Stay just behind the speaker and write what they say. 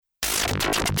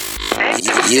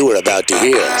You are about to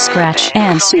hear Scratch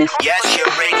and Sniff. Yes, your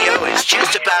radio is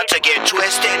just about to get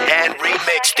twisted and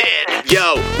remixed in.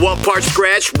 Yo, one part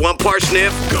scratch, one part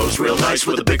sniff. Goes real nice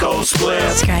with a big old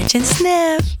split. Scratch and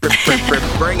Sniff.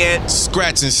 Bring it.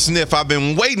 Scratch and Sniff. I've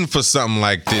been waiting for something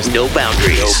like this. No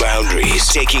boundaries. No boundaries.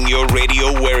 Taking your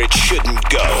radio where it shouldn't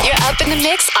go. You're up in the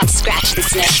mix on Scratch and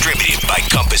Sniff. Distributed by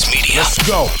Compass Media. Let's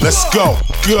go. Let's go.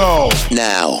 Go.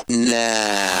 Now.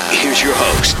 Here's your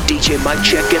host, DJ Mike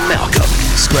Check and Malcolm.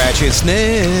 Scratch and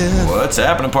Sniff. What's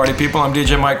happening, party people? I'm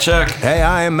DJ Mike Check. Hey,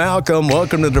 I am Malcolm.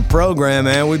 Welcome to the program,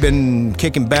 man. We've been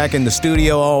kicking back in the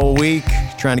studio all week,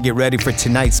 trying to get ready for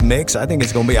tonight's mix. I think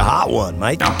it's going to be a hot one,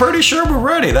 Mike. I'm pretty sure we're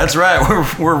ready. That's right.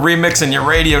 We're remixing your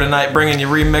radio tonight, bringing you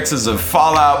remixes of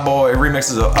Fall Out Boy,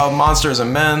 remixes of Monsters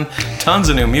and Men. Tons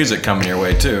of new music coming your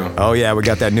way, too. Oh, yeah. We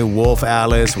got that new Wolf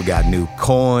Alice. We got new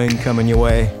Coin coming your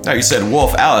way. No, you said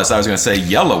Wolf Alice. I was going to say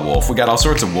Yellow Wolf. We got all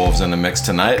sorts of wolves in the mix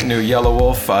tonight. New Yellow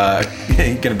Wolf. You're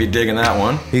going to be digging that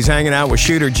one. He's hanging out with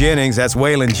Shooter Jennings. That's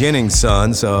Waylon Jennings'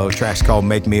 son. So track's called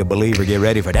Make Me a Believer. Get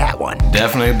ready for that one.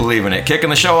 Definitely believing it. Kicking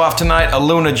the show off tonight,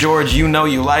 Aluna George, You Know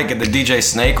You Like It, the DJ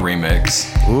Snake remix.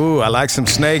 Ooh, I like some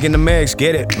Snake in the mix.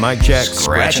 Get it. Mike Check.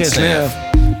 Scratch and Sniff.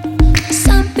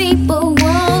 Some people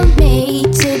want me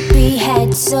to be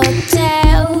heads or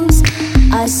tails.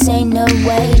 I say no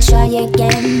way, try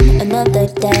again another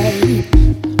day.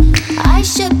 I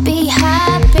should be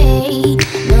happy,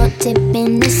 not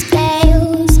tipping the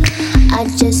scales. I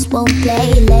just won't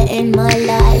play, letting my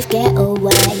life get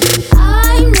away.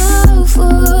 I'm no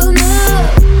fool, no,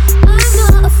 I'm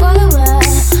not a follower.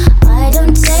 I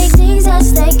don't take things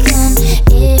as they come,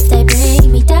 if they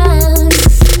bring me down.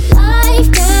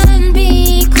 Life can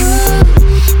be cruel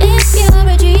if you're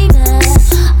a dreamer.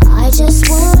 I just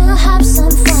wanna have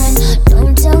some fun,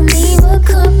 don't tell me what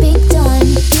could be done.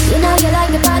 You know you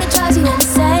like it, but it drives you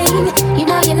insane. You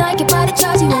know you like it, but it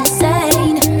drives you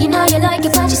insane. You know you like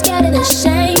it, but you're scared of the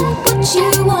shame. What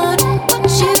you want, what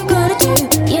you gonna do?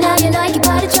 You know you like it,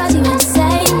 but it drives you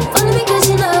insane. Only because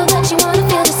you know that you wanna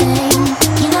feel the same.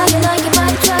 You know you like it,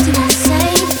 but it drives you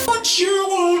insane. What you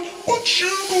want, what you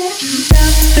gonna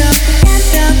do?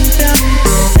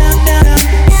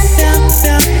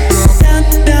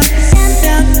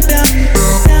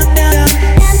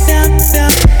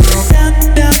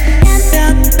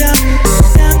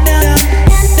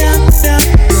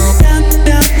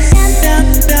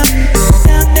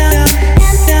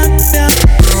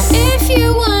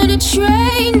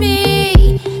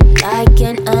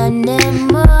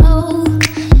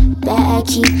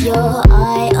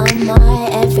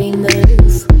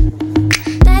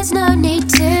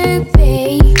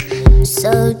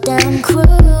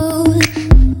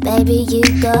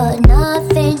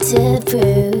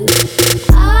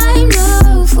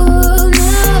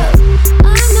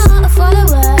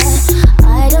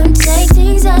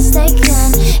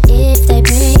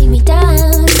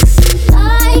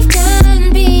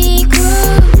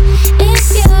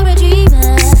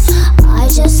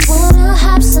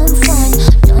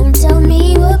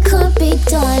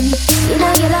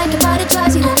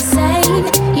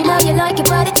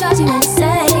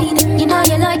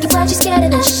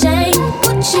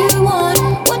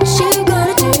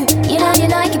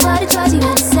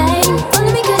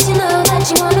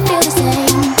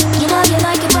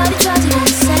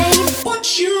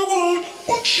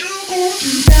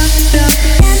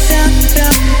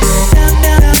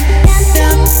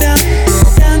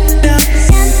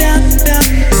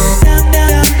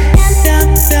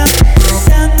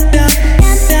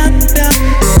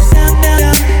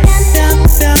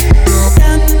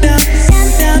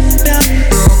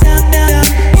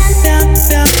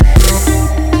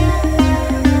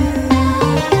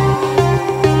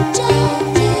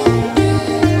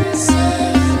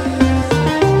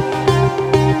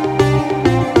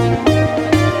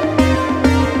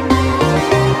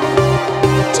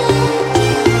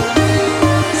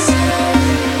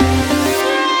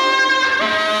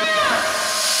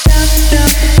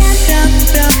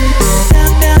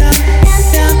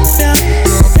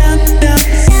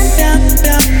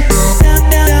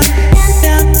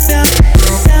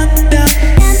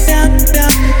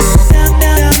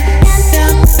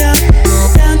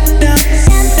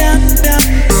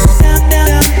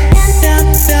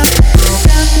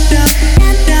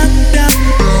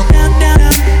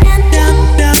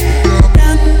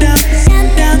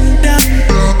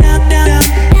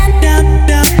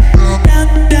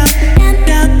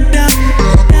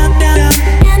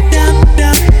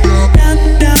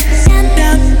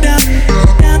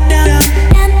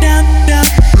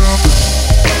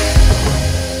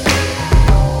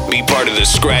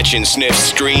 Scratch and Sniff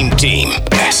Stream Team.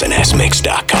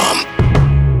 SNSMix.com.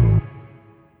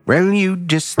 Well, you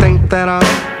just think that I'm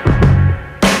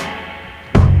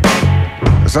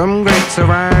some great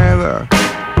survivor,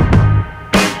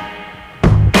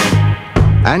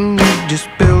 and you just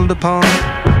build upon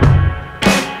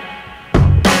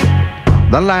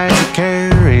the lies that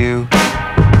carry you.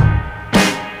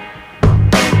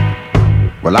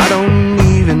 Well, I don't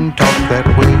even talk that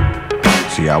way.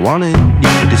 See, I wanted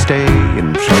you to stay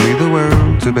and show me the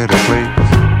world's a better place.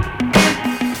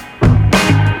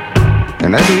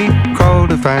 And as we crawl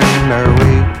to find our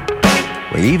way,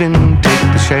 we even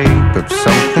take the shape of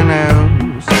something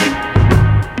else.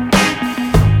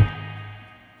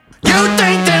 You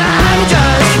think that I'm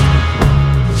just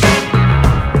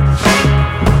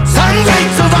some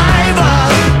great survivor.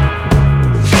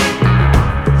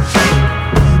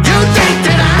 You think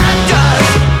that I'm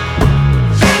just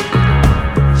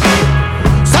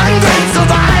some great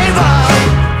survivor.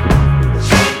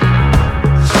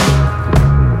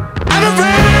 I'm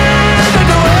afraid of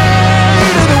the way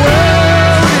the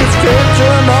world is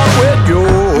catching up with you.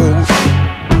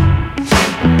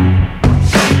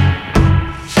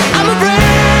 I'm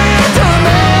afraid the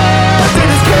mess that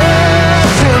is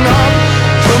catching up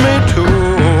for me too.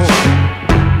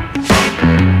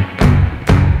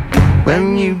 When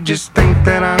you just think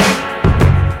that I'm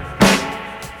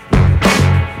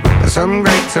some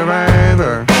great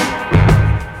survivor,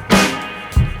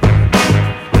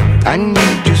 and you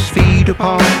just feed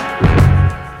upon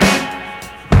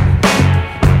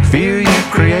fear you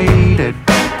created.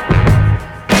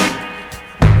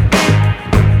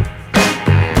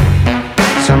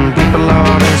 Some people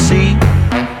ought to see,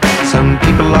 some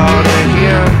people ought to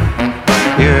hear,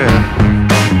 yeah.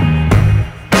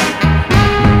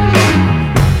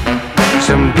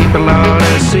 Some people ought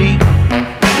to see,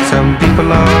 some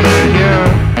people ought to hear.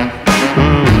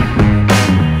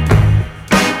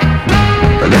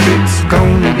 Well, if it's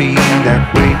gonna be that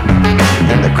way,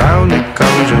 then the crowd that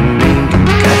calls your name can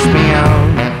catch me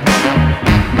out.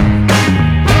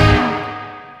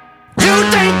 You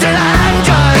think that I'm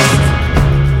just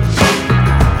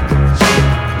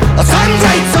some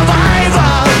great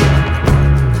survivor.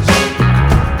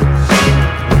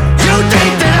 You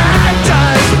think that I'm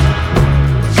just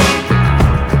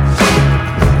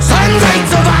some great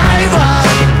survivor.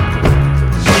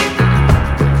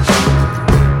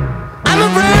 I'm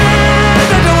afraid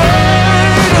that the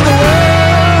weight of the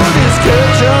world is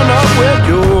catching up with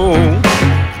you.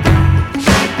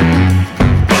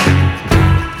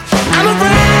 I'm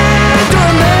afraid the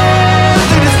mess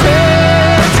that is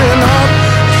catching up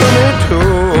to me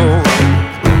too.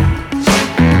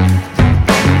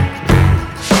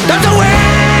 That the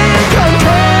wind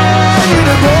continue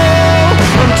to go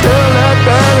until it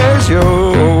buries you.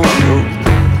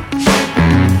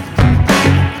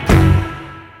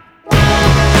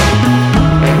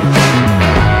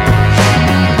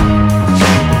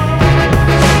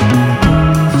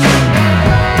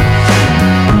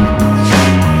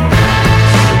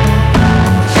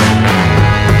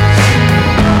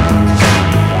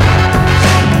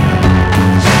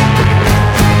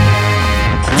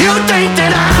 You think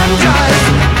that I'm just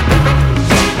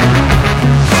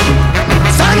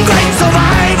some great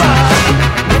survivor.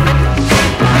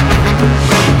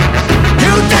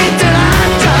 You think that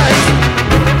I'm just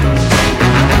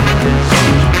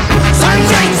some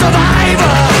great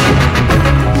survivor.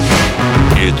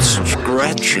 It's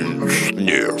Scratch and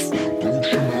Sniff.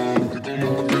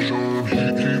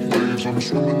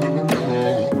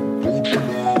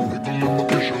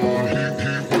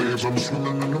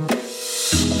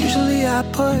 Usually I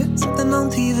put something on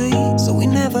TV, so we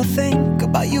never think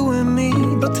about you and me.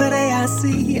 But today I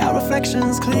see our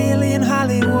reflections clearly in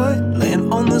Hollywood,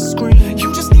 laying on the screen.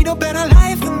 You just need a better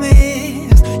life than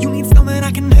this. You need something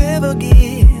I can never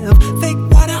give. Fake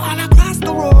water all across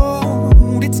the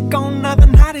road. It's gone now, the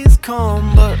night is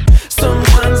come. But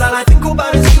sometimes all I think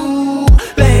about is you.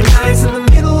 Late nights in the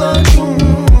middle of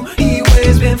June. He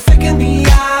always been faking me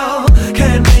out.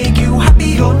 Can't make you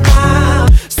happy or now.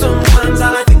 Sometimes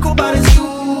all I think about is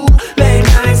you. Late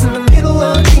nights in the middle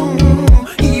of June.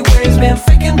 He always been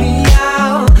faking me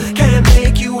out. Can't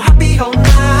make you happy or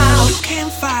now. You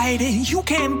can't fight it, you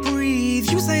can't breathe.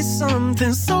 You say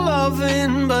something so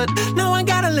loving, but now I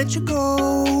gotta let you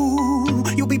go.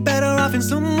 You'll be better off in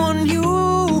someone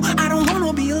new. I don't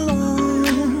wanna be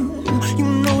alone. You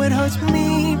know it hurts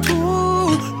me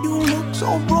too. You look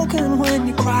so broken when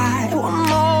you cry. One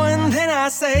more and then I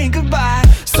say goodbye.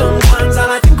 Sometimes all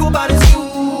I think about is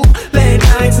you. Late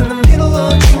nights in the middle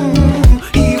of June.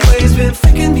 He always been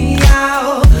faking me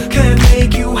out. Can't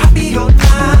make you happy or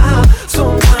now.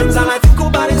 Sometimes all I think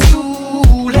about is you.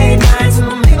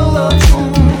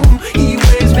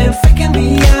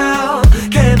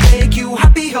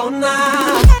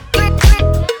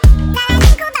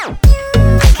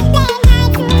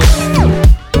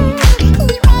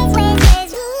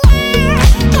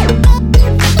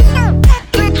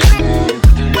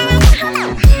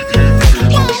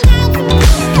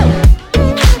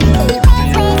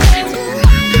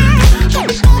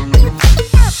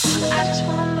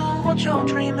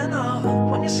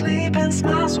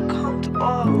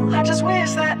 all. I just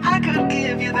wish that I could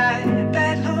give you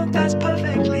that look that's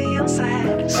perfectly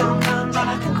unsaid. Sometimes all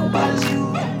I think about is you.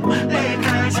 Late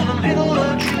nights in the middle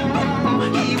of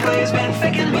June. He always been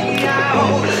faking me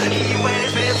out. He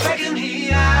always been faking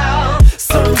me out.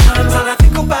 Sometimes all I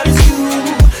think about is you.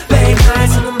 Late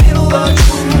nights in the middle of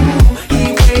June. He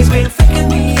always been faking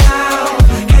me out.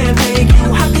 Can't make you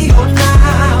happier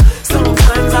now.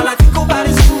 Sometimes all I think about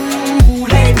is you.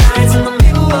 Late nights in the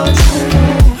middle of June.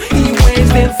 He always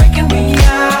been faking me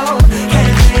out.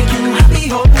 Can't make you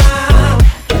happier now.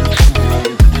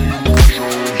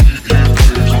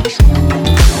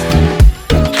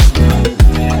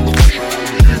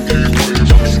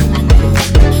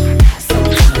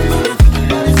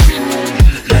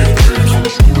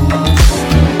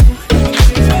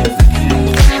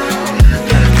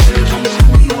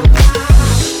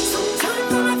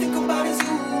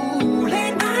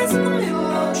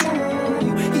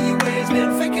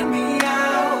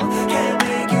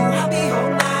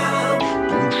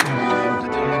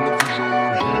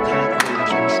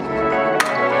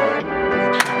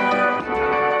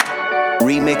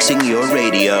 Remixing your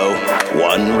radio,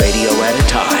 one radio at a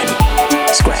time.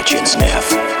 Scratch and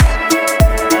Sniff.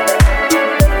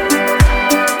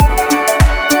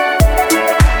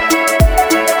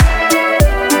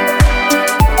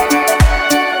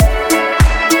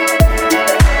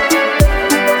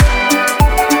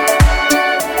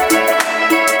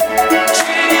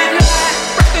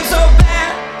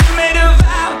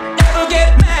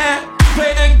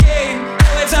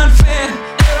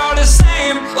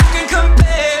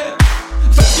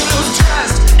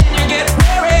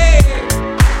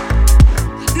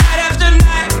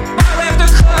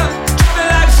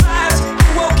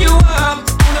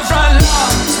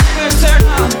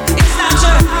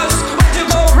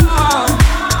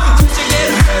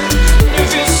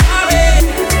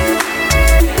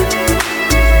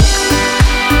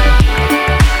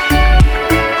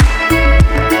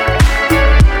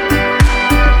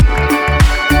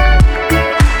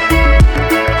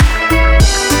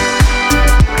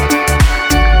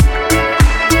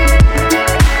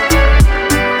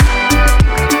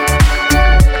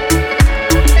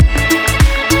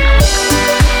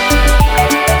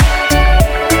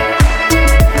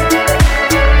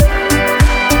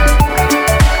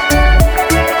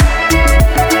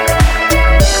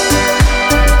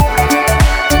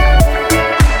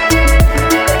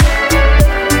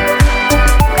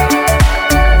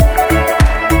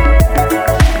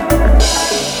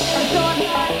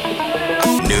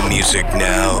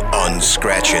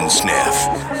 Scratch and Sniff.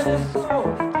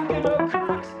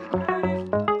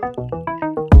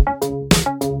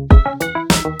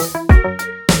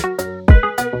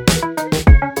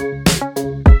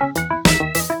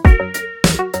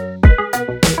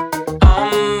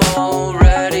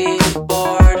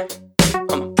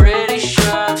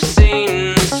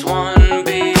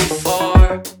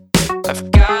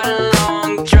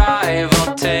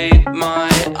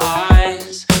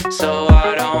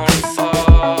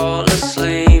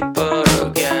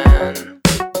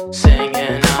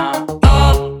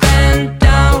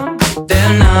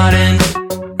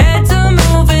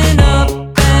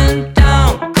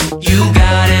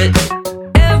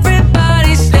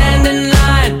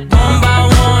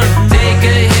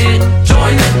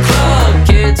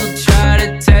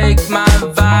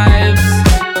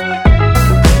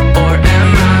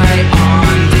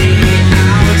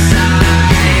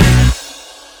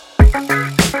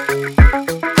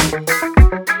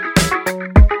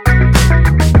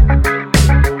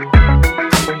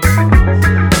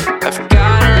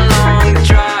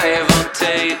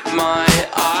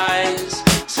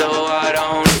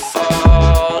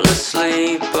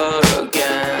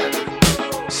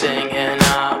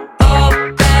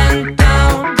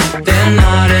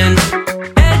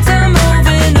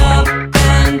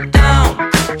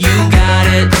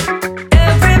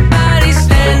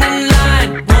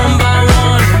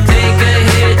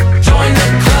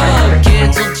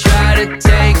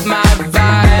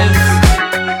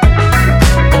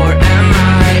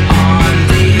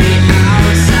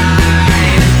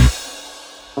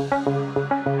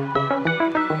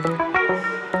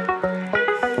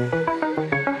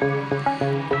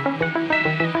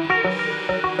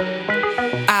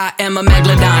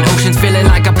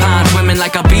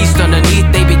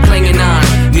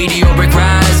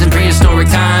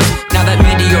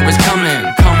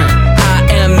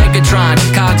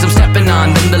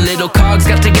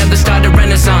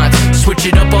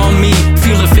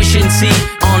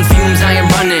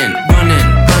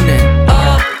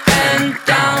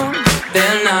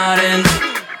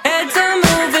 Heads are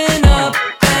moving up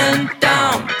and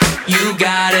down. You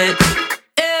got it.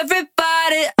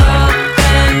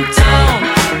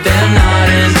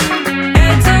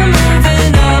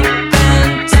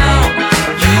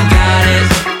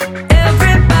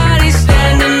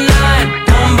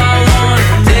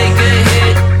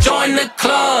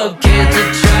 of kids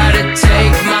that try to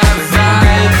take my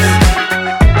vibe?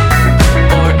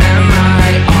 Or am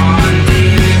I on the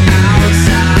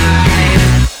outside?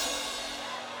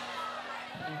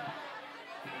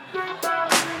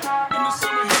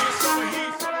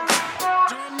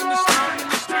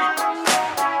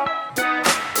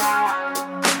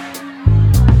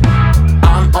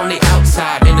 I'm on the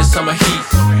outside in the summer heat.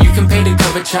 You can pay the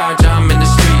cover charge, I'm in the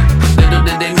street. Little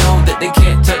did they know that they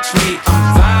can't touch me.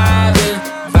 I'm vibing,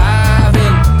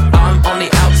 vibing. I'm on the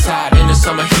outside in the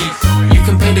summer heat. You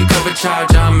can pay the cover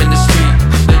charge, I'm in the street.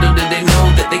 Little did they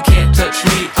know that they can't touch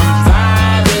me. I'm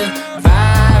vibing,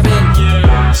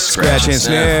 vibing. Scratch and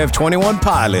Sniff, 21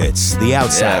 Pilots, The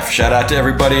Outside. Yeah, shout out to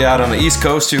everybody out on the East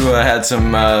Coast who had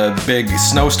some big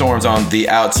snowstorms on the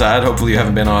outside. Hopefully you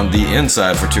haven't been on the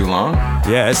inside for too long.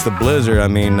 Yeah, it's the blizzard. I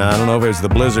mean, I don't know if it's the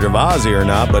blizzard of Ozzy or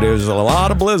not, but it was a lot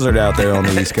of blizzard out there on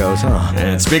the East Coast, huh?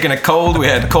 And speaking of cold, we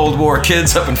had Cold War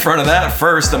Kids up in front of that.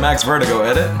 First, the Max Vertigo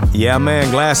edit. Yeah,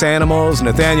 man, Glass Animals,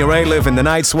 Nathaniel Rateliff and the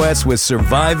Night Sweats with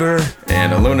Survivor.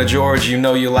 And Aluna George, You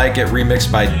Know You Like It,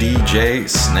 remixed by DJ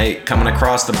Snake. Coming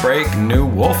across the break, new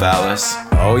Wolf Alice.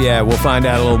 Oh yeah, we'll find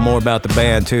out a little more about the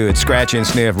band too. It's Scratch and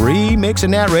Sniff,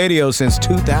 remixing that radio since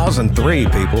 2003,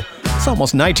 people. It's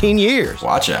almost 19 years.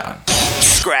 Watch out.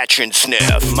 Scratch and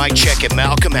Sniff. Mike Check and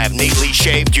Malcolm have neatly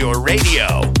shaved your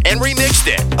radio and remixed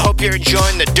it. Hope you're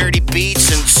enjoying the dirty beats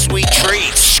and sweet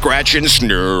treats. Scratch and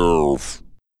Sniff.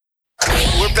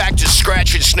 We're back to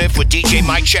Scratch and Sniff with DJ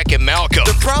Mike Check and Malcolm.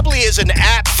 There probably is an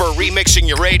app for remixing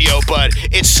your radio, but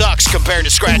it sucks compared to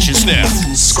Scratch and Sniff.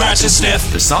 Scratch and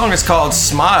Sniff. The song is called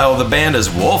Smile. The band is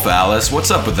Wolf Alice.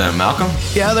 What's up with them, Malcolm?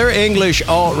 Yeah, they're English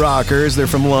alt-rockers. They're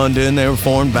from London. They were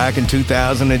formed back in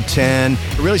 2010.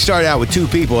 It really started out with two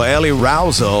people, Ellie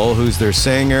Rousel, who's their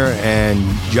singer, and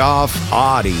Joff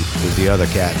Audi, who's the other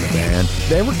cat in the band.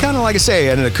 They were kind of, like I say,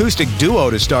 an acoustic duo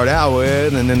to start out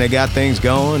with, and then they got things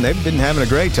going. They've been having a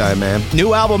great time, man.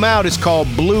 New album out is called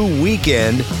Blue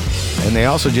Weekend, and they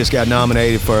also just got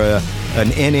nominated for an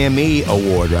NME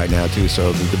award right now, too.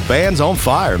 So the band's on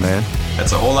fire, man.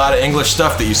 That's a whole lot of English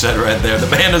stuff that you said right there. The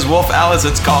band is Wolf Alice.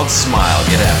 It's called Smile.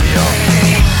 Get happy, y'all.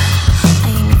 I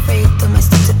ain't afraid that my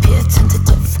steps appear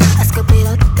tentative. I scope it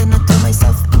out, then I throw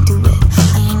myself into it.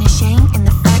 I ain't ashamed in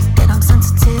the fact that I'm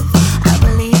sensitive. I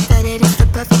believe that it is the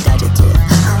perfect adjective.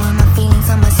 I wear my feelings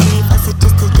on my sleeve, I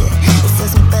suggested it. It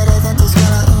serves me better than to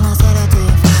swallow in a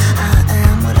sedative. I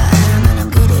am what I am and I'm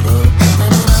good at it. They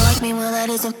don't like me, well that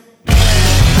isn't.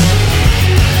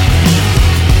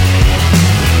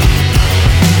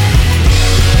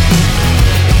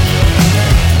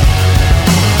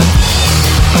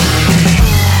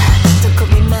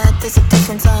 There's a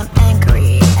difference, I'm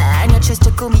angry. And your choice to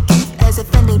call me cute has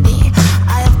offended me.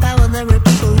 I have power, there are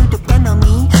people who depend on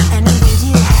me. And even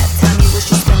you have time you wish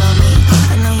you spend on me.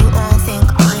 I know you all think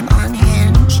I'm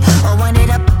unhinged. I'll wind it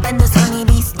up and this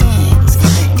honeybee stings.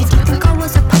 Did you think I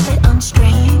was a puppet on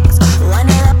strings?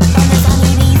 Wind it up and this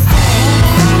honeybee stings.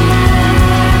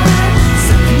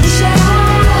 Something to show.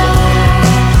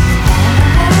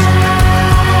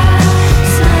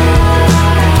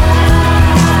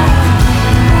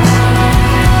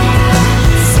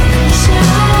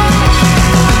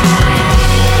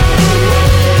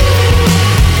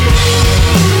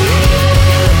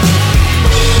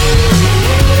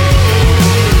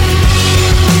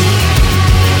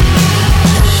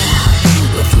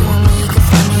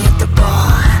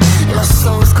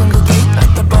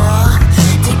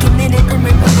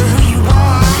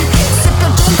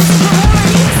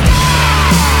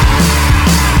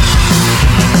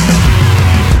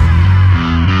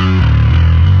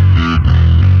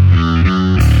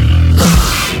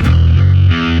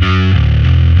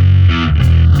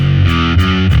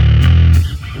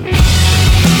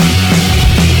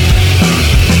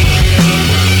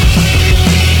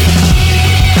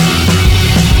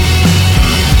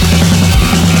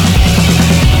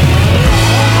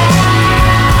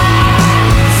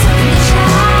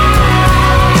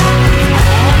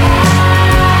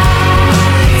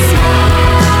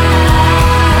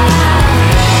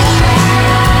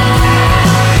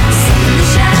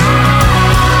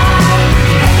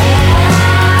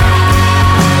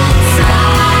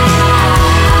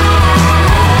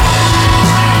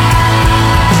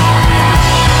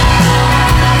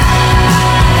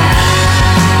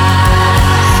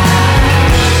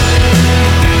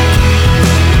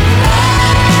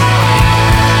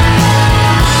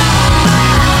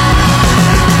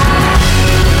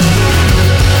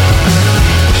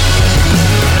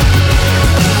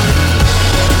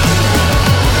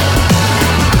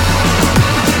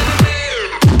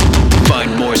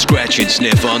 Scratch and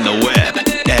Sniff on the web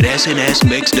at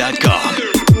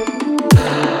snsmix.com.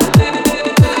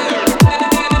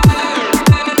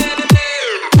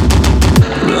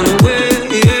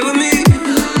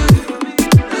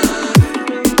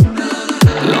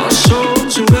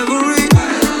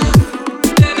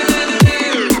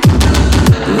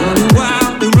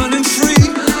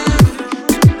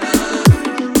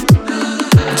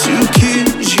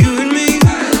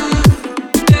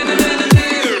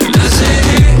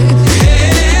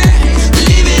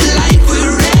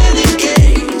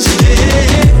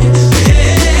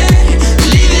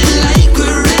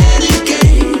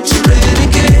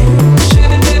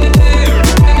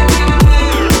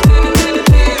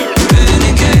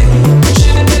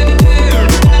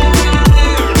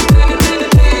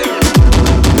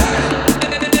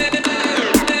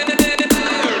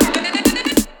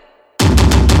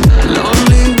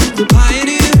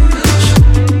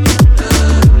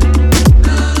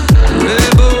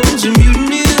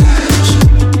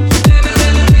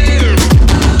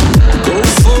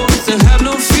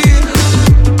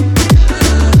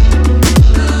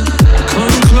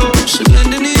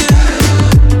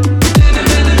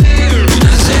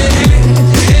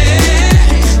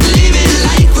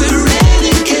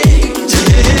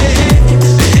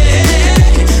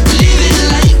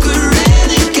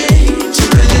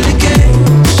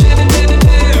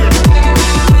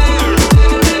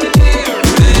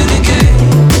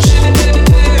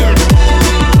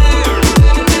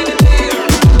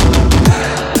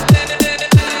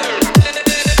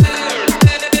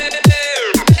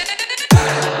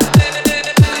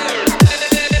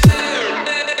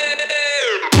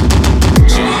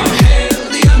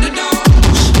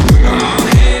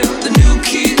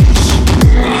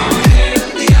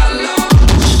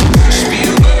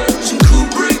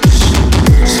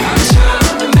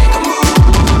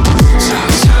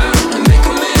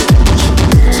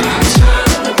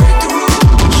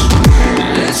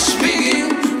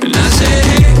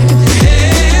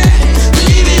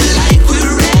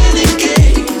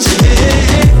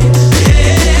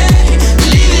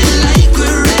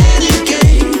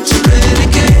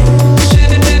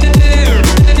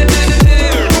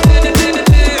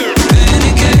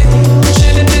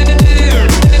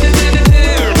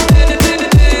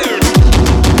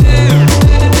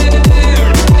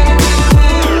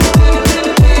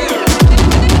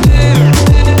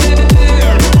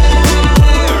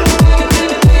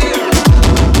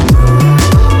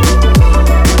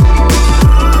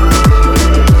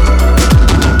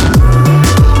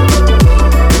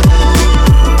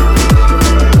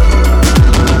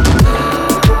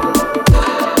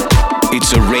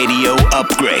 It's a radio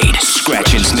upgrade,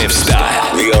 Scratch and Sniff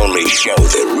style. The only show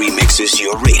that remixes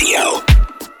your radio.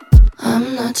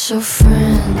 I'm not your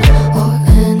friend or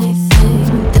anything,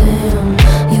 damn.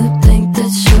 You think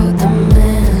that you're the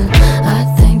man, I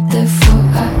think therefore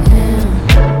I am.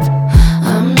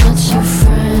 I'm not your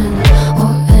friend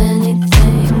or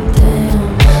anything,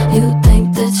 damn. You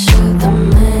think that you're the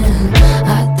man,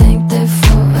 I think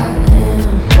therefore I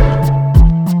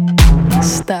am.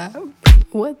 Stop.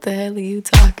 What the hell are you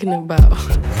talking about?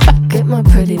 Get my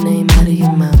pretty name out of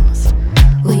your mouth.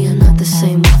 We are not the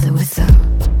same with or without.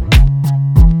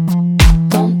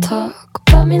 Don't talk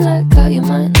about me like how you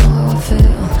might know how I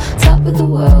feel. Top of the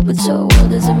world, but your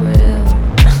world isn't real.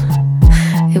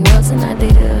 It wasn't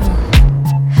ideal.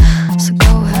 So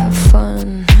go have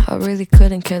fun. I really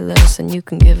couldn't care less, and you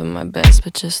can give it my best,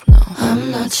 but just know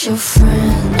I'm not your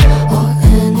friend or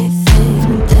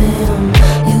anything, damn.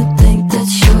 You think that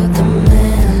you're the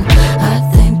man, I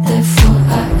think therefore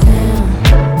I am.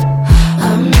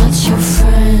 I'm not your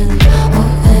friend or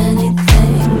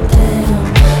anything, damn.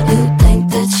 You think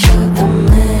that you're the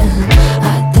man, I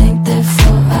think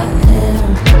therefore I am.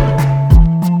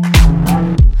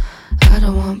 I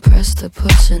don't want press to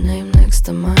put your name next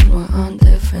to mine. We're on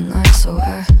different lines, so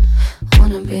I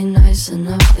wanna be nice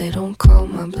enough. They don't call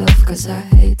my bluff, cause I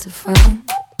hate to find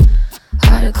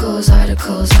articles,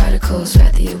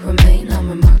 rather you remain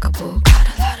unremarkable. Got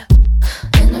a lot of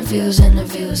interviews.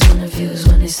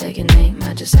 When they say your name,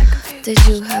 I just act confused. Did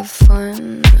you have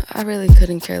fun? I really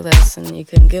couldn't care less, and you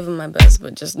couldn't give them my best,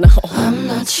 but just know I'm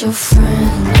not your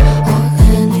friend or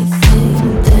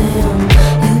anything, damn.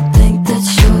 You think that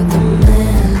you're the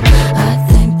man, I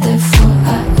think therefore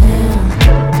I am.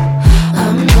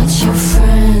 I'm not your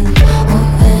friend or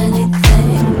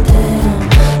anything, damn.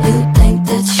 You think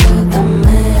that you're the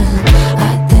man, I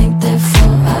think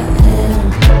therefore I am.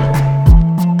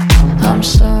 I'm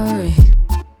sorry.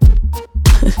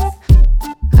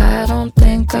 I don't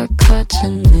think I caught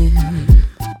your name.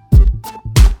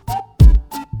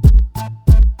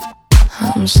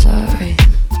 I'm sorry.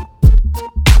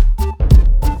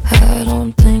 I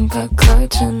don't think I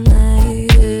caught your name.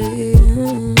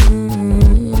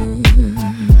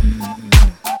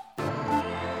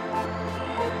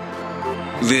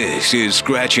 This is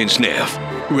Scratch and Sniff,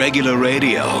 regular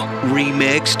radio,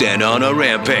 remixed and on a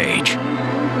rampage.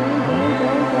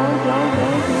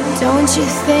 Don't you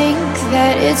think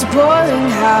that it's boring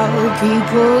how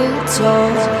people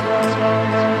talk?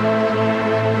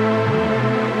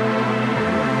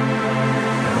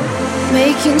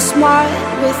 Making smart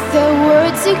with their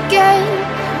words again.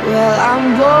 Well,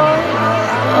 I'm bored.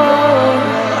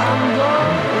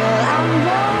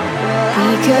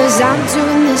 Because I'm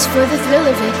doing this for the thrill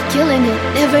of it, killing it,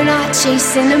 never not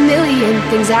chasing a million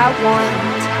things I want.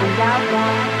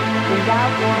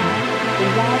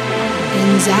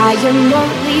 And I am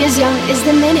only as young as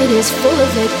the minute is full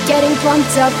of it, getting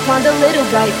pumped up on the little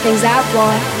bright things I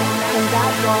want.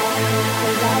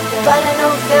 But I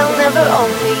know they'll never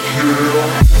own me.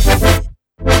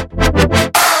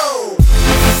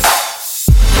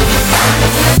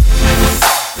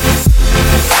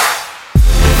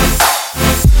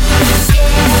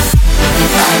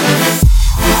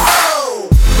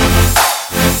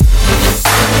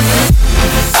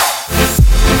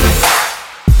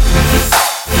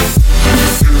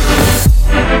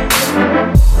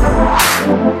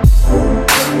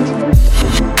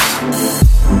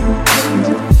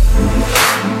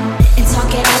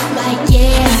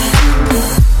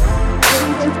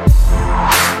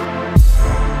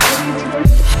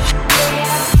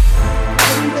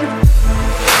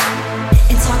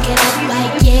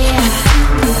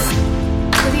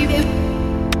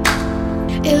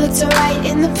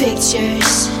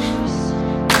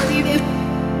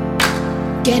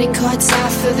 Getting caught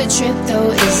off of the trip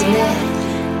though, isn't it?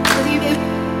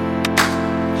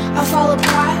 I'll fall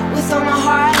apart with all my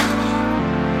heart.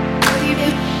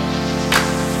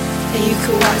 And you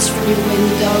can watch from your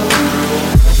window.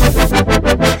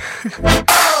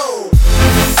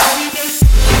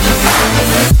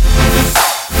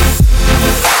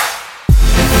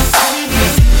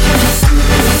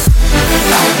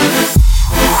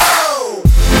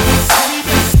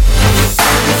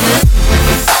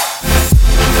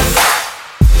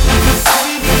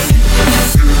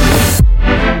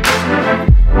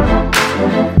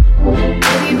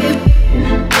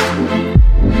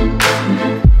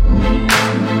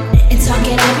 And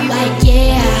talking up like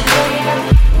yeah.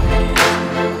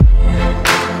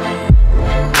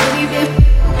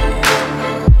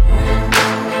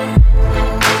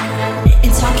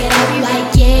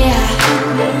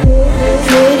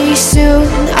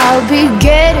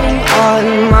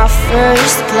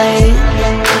 first place.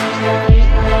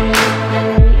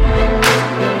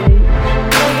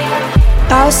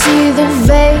 I'll see the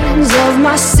veins of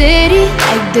my city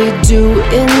like they do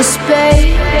in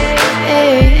space.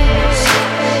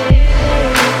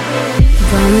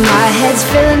 But my head's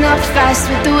filling up fast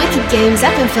with the wicked games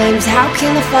up in flames. How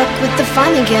can I fuck with the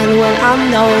fun again when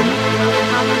I'm known?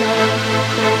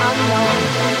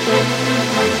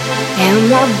 And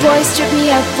my boys trip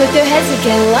me up with their heads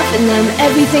again, loving them.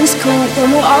 Everything's cool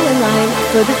when we're all in line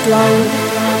for the throne.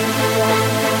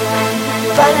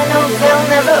 But I know they'll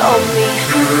never own me.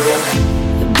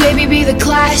 Baby, be the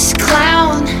class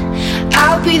clown.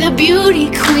 I'll be the beauty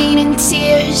queen in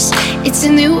tears. It's a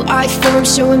new art form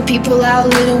showing people how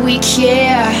little we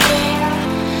care.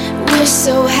 We're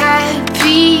so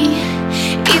happy,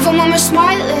 even when we're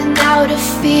smiling out of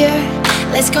fear.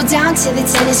 Let's go down to the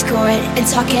tennis court and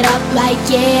talk it up like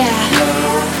yeah.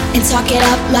 And talk it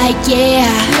up like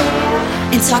yeah.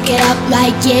 And talk it up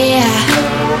like yeah.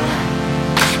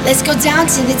 Let's go down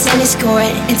to the tennis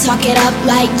court and talk it up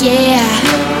like yeah.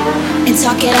 And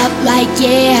talk it up like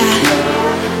yeah.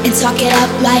 And talk it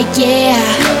up like yeah.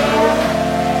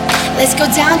 Let's go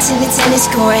down to the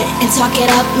tennis court and talk it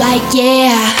up like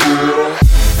yeah.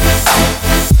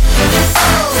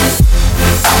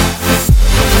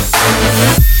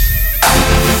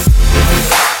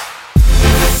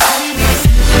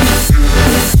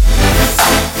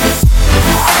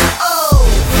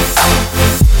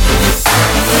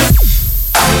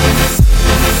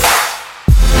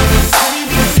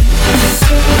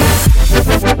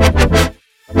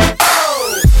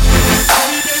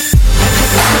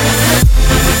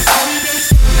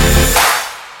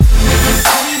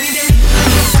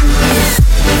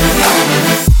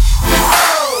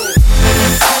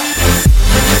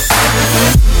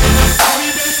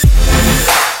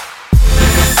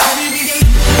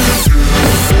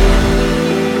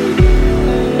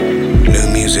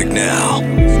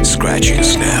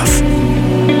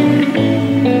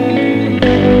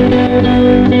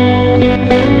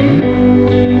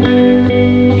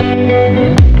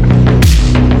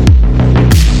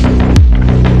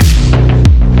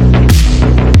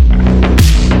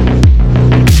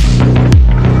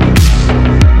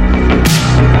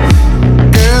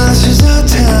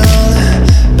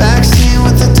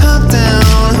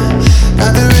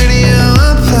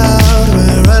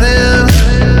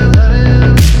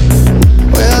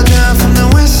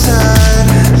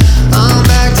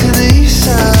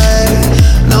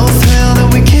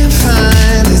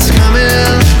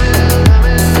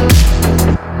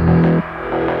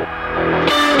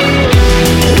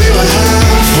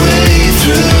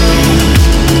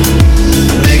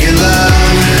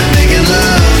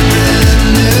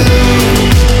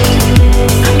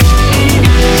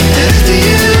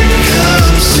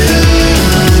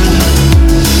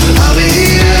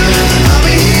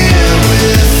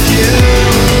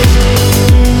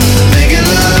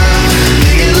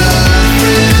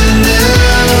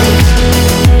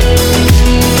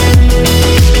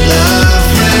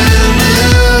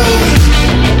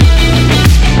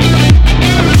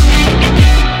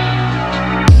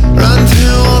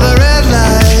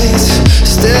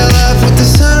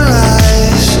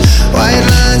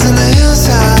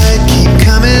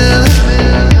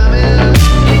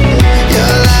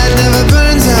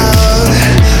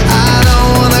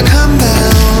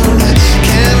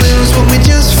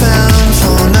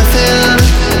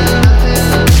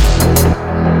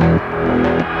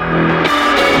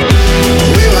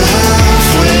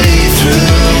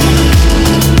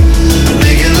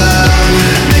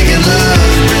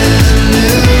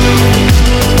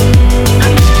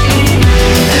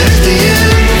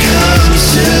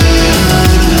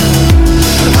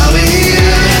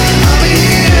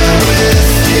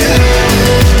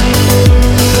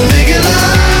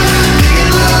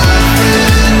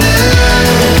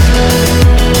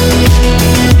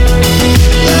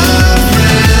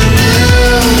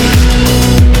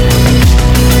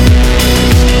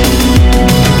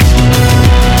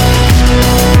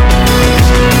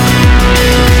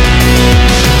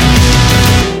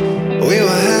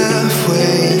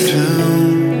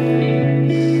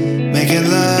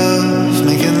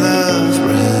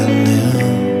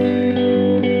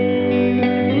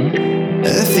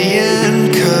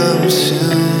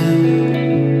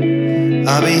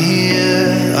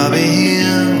 I'll be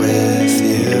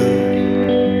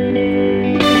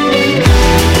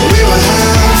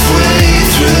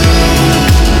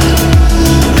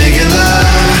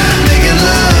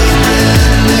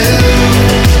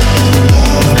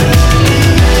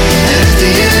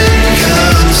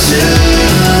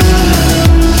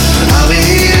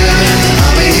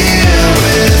here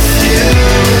with you.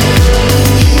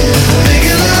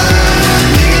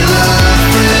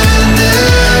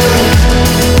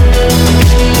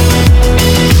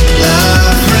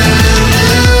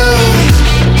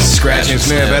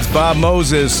 Bob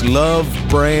Moses, Love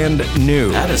Brand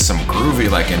New. That is some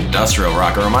groovy, like industrial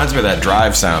rock. It reminds me of that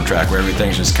Drive soundtrack where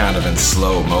everything's just kind of in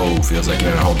slow mo. Feels like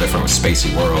you're in a whole different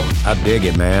spacey world. I dig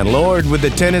it, man. Lord with the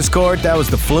Tennis Court, that was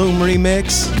the Flume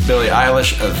remix. Billie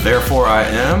Eilish, Therefore I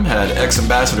Am, had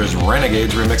X-Ambassadors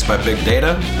Renegades remixed by Big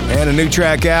Data. And a new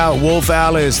track out, Wolf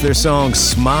Alice, their song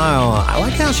Smile. I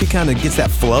like how she kind of gets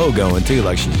that flow going too,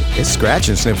 like it's Scratch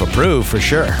and Sniff approved for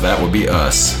sure. That would be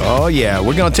us. Oh yeah,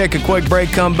 we're gonna take a quick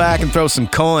break, come back and throw some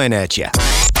coin at you.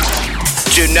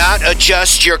 Do not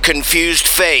adjust your confused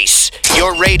face.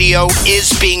 Your radio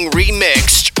is being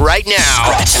remixed right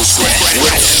now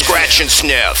with Scratch and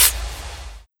Sniff.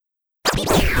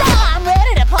 I'm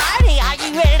ready to party. Are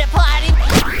you ready to party?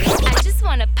 I just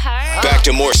want to party. Back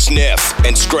to more Sniff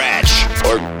and Scratch,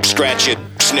 or Scratch it,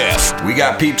 Sniff. We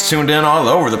got peeps tuned in all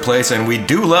over the place, and we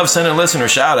do love sending listener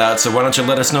shout-outs, so why don't you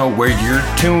let us know where you're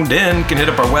tuned in. You can hit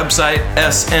up our website,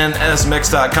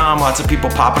 snsmix.com. Lots of people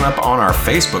popping up on our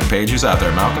Facebook page. Who's out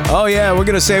there, Malcolm? Oh yeah, we're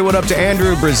gonna say what up to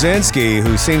Andrew Brzezinski,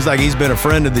 who seems like he's been a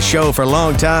friend of the show for a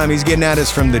long time. He's getting at us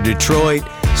from the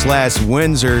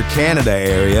Detroit/Windsor, Canada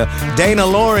area. Dana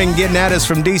Loring getting at us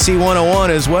from DC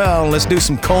 101 as well. Let's do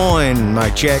some coin,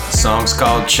 mic check. The song's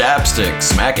called Chapstick.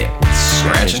 Smack it.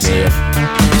 Scratch and Sniff.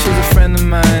 She's a friend of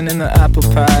mine in the apple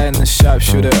pie and the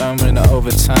sharpshooter. I'm in the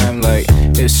overtime like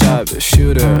it's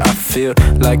sharpshooter. I feel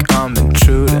like I'm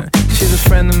intruding. She's a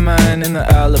friend of mine in the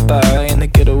alibi in the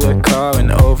getaway car in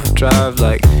overdrive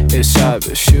like it's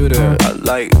sharpshooter. I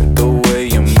like the way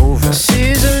you're moving.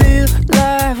 She's a real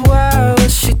life wow.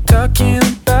 What's she talking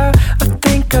about? I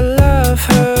think I love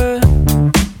her.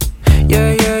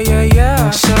 Yeah, yeah, yeah,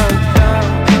 yeah. So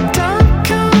don't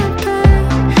come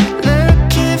back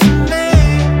looking for me.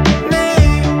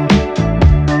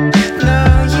 No,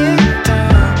 you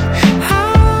don't.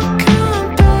 I'll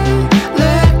come back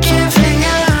looking for you.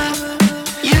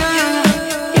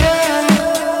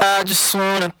 I just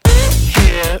wanna be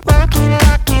here, walking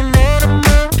like an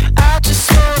animal. I just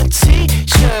wanna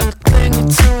teach you a thing or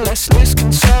two. Let's lose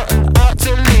control and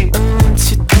utterly. 1,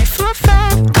 2, 3, 4, 5. I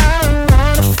don't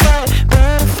wanna fight.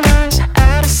 Butterflies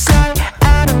out of sight,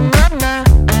 out of my mind.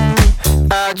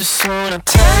 I just wanna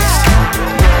taste your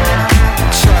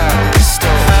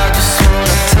chapstick. I just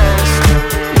wanna taste your.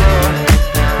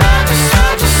 I just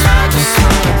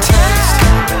wanna taste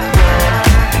your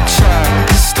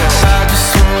chapstick. I just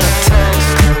wanna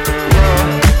taste your.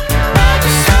 I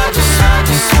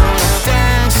just wanna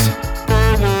dance,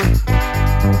 baby.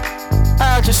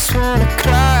 I just wanna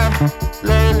cry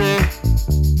lately.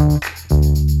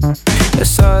 I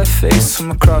saw her face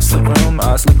from across the room.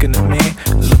 I was looking at me,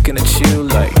 looking at you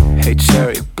like, hey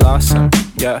cherry blossom.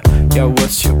 Yeah, yeah,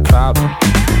 what's your problem?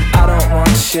 I don't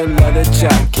want your leather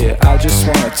jacket. I just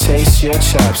wanna taste your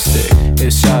chapstick.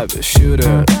 It's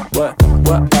sharpshooter. What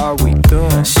are we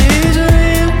doing? She's a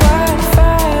real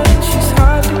wildfire. She's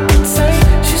hard to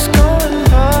contain. She's going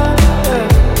hard.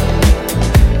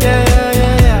 Yeah, yeah,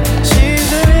 yeah, yeah.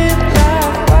 She's a real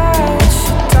life wild. What's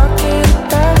she talking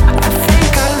about? I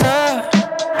think I love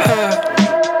her.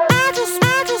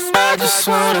 I just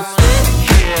wanna be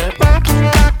here, walking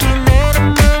like an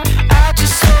animal. I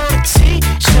just wanna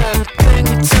teach her a thing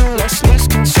or two. Let's lose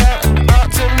control and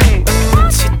utterly.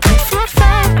 1, 2, 3, 4,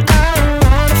 5. I don't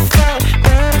wanna fight.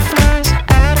 Butterflies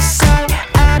out of sight,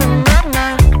 out of my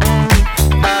mind.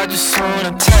 I just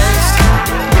wanna taste your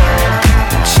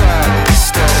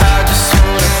chapstick. I just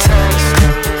wanna taste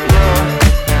your.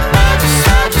 I just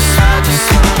wanna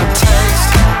taste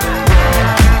your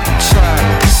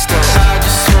chapstick. I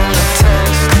just wanna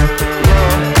taste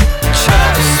your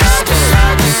chapstick. I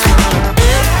just wanna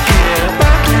be here,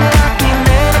 walking like an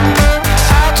animal.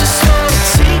 I just wanna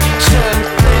teach her a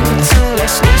thing or two.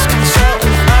 Let's lose control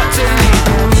and utterly.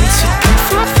 1, 2, 3,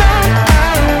 4, 5. I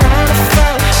don't wanna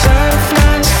fight.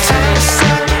 Butterflies taste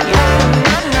like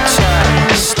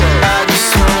chapstick. I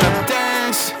just wanna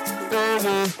dance,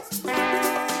 baby.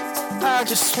 I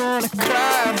just wanna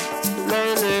cry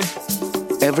lately.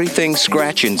 Everything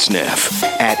Scratch and Sniff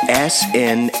at snsmix.com.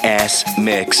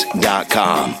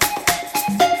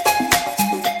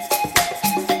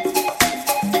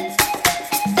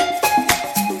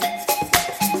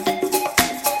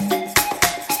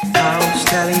 I was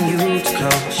telling you to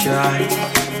close your eyes.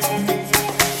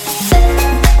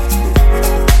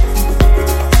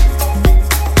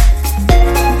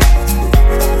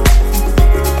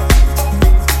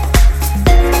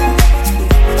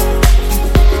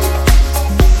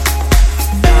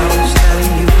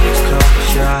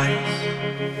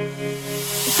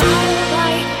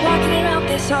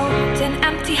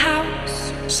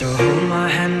 So hold my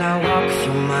hand, I'll walk with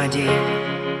you, my dear.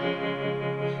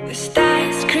 The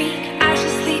stars creak as you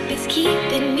sleep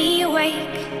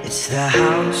the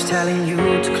house telling you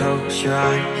to close your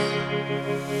eyes.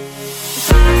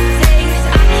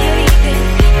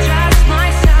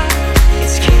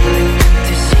 It's killing me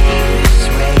to see you this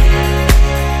way.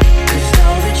 'Cause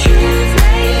though the truth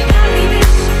may not be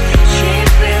this, shit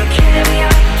will carry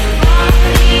our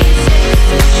bodies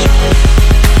into the show.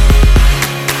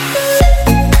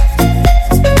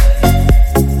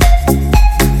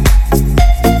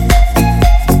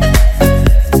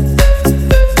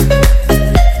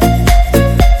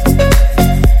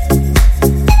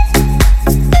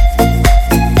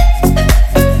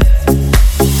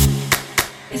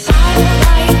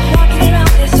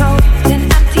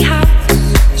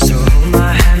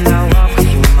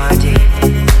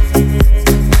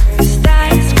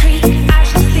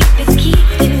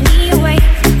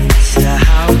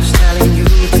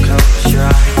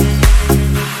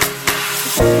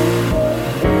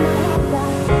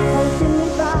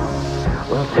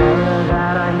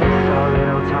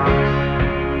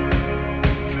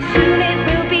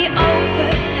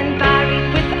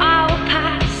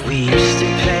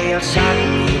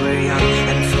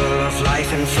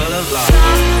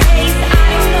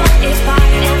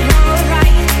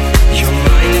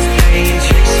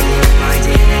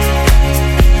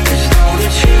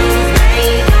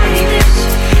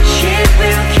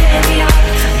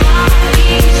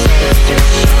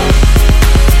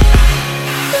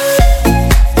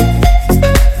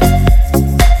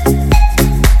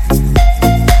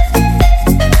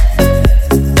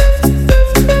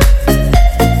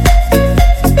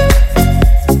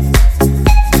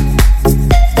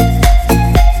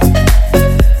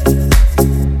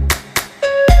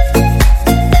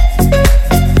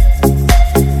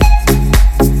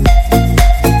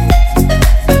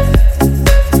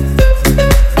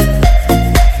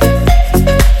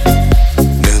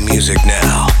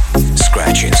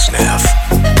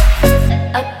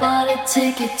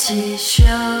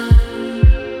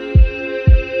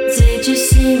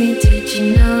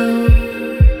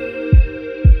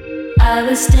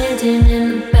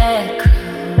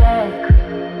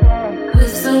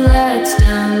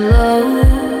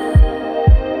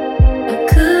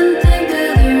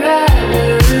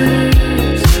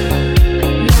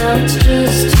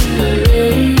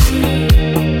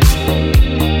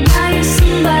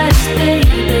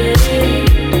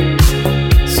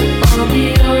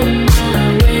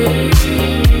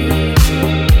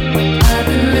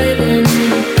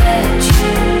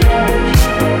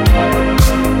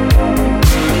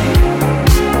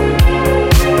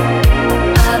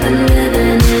 I've been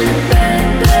living in a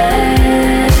bad, bad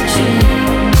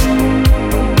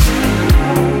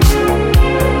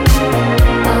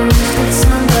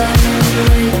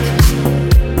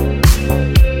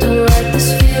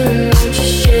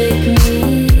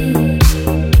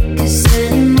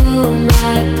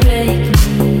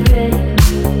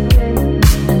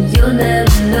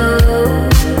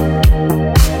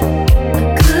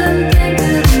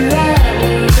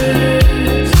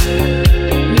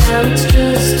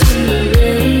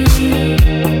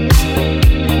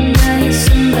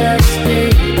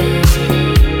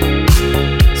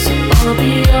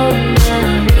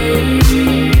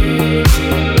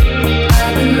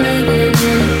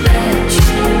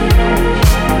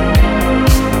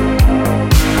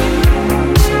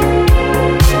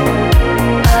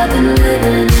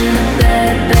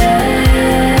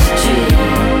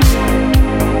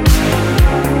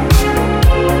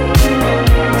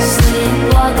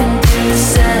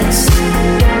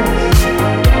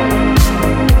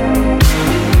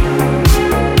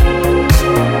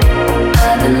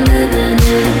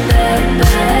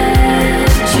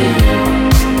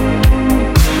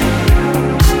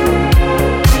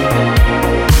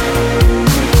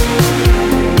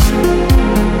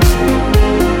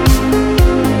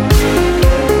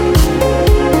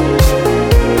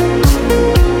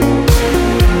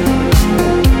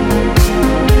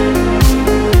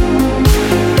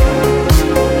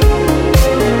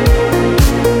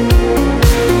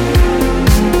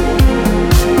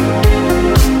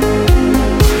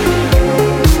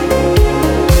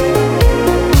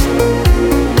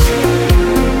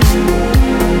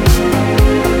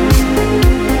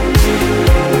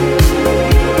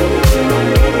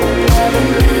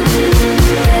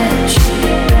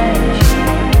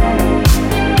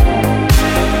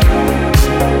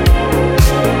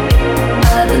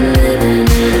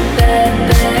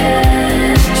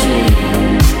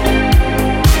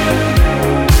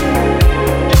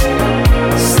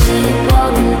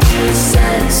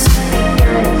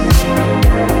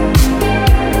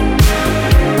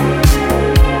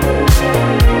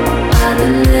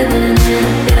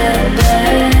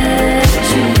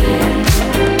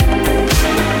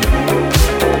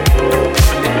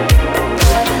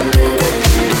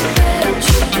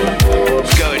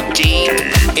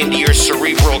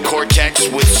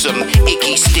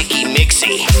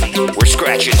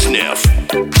Sniff.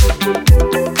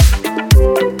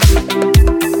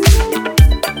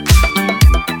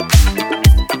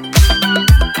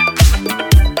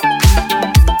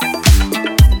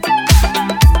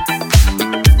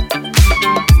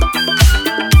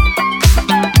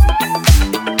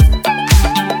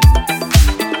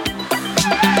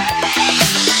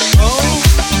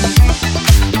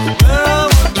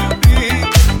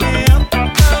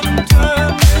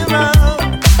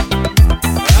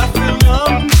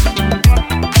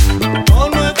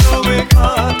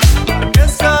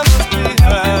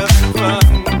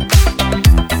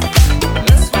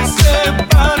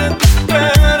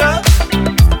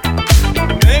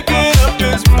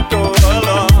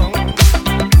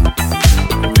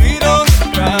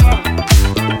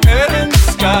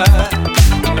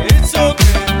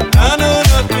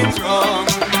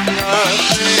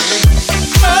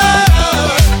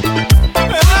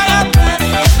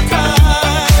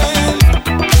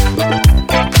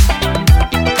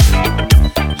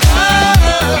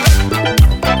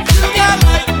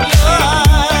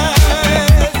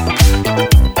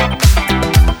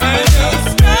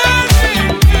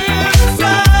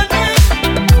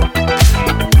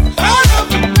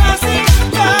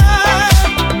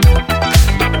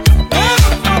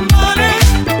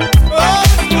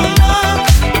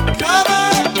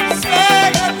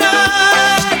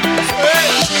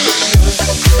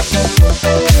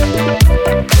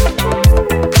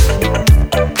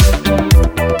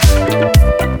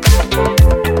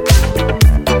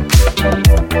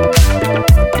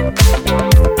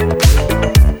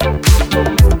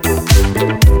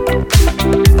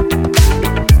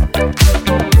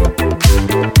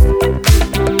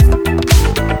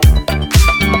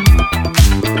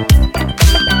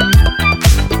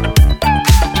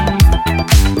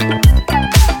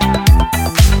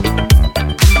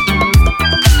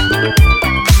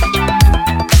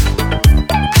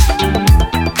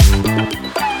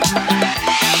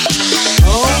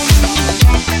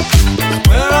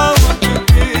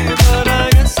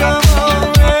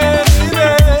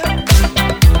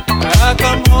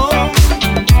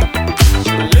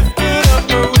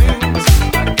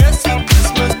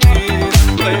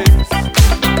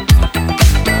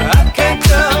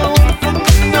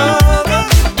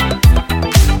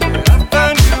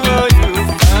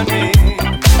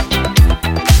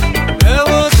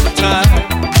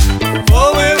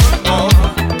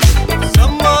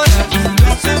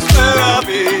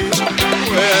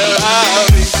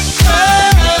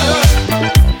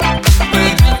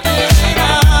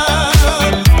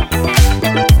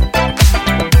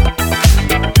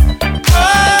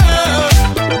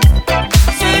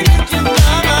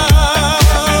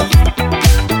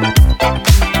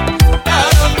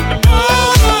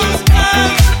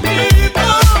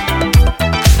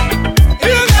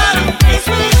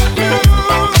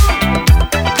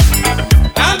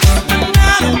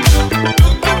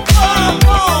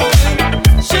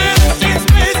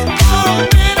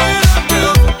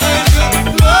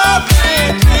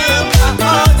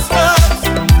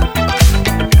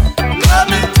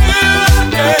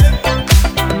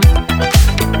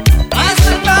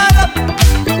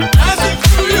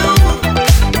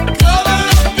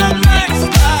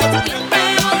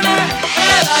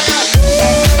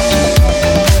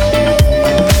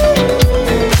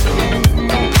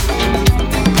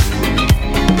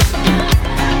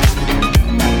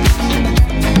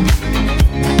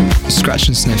 Scratch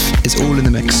and Sniff is all in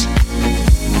the mix.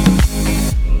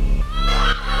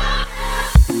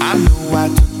 I know I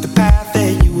took the path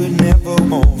that you would never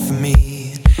want from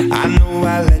me. I know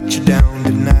I let you down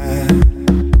tonight.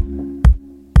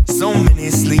 So many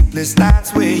sleepless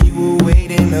nights where you were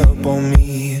waiting up on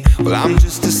me. Well, I'm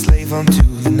just a slave unto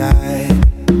the night.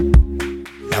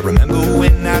 Now remember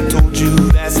when I told you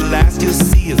that's the last you'll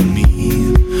see of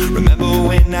me. Remember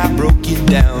when I broke you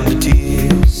down to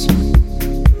tears.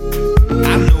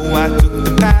 I know I took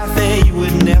the path that you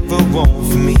would never want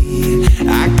from me.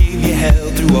 I gave you hell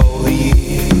through all the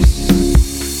years.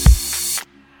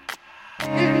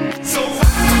 So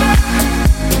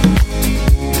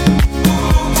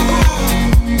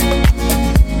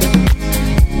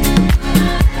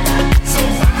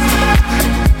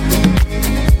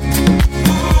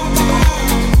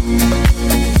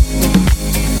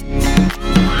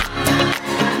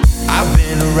I've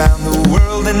been around the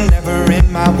world and never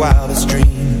in my wildest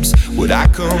dreams would I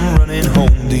come running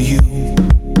home to you.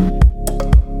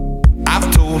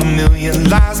 I've told a million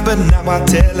lies, but now I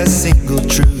tell a single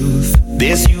truth.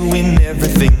 There's you in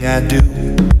everything I do.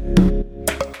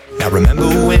 Now remember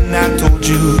when I told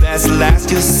you that's the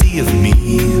last you'll see of me.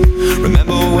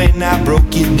 Remember when I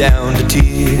broke you down to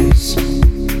tears.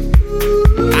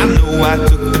 I know I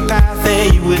took the path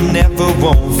that you would never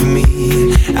want for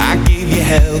me. I gave you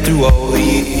hell through all the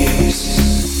years.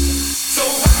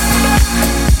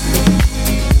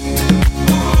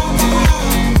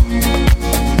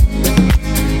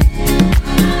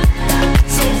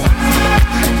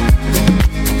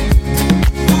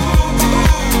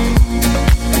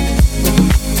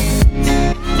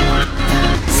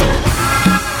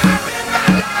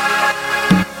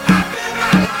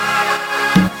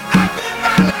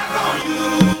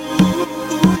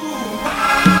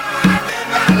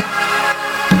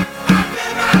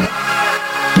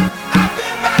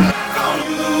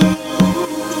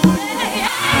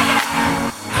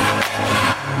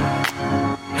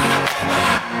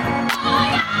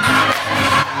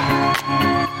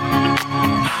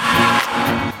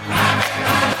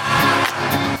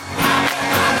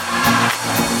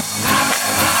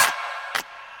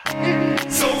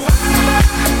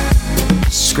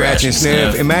 Scratch and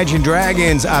Sniff. Imagine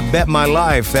Dragons, I Bet My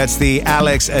Life. That's the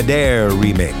Alex Adair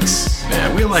remix.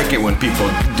 Yeah, we like it when people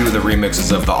do the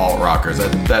remixes of the alt rockers.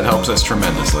 That helps us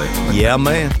tremendously. Yeah,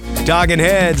 man. Talking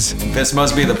Heads. This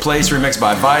Must Be the Place, remixed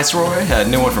by Viceroy. Had a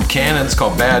new one from Canon. It's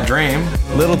called Bad Dream.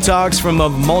 Little Talks from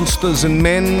Of Monsters and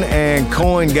Men, and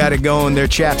Coin got it going. Their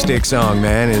Chapstick song,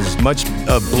 man. As much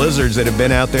of blizzards that have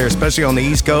been out there, especially on the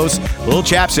East Coast, a little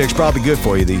chapstick's probably good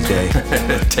for you these days.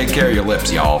 Take care of your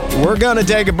lips, y'all. We're gonna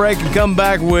take a break and come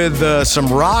back with some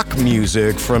rock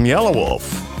music from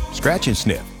Yelawolf. Scratch and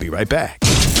Sniff. Be right back.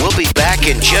 We'll be back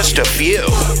in just a few.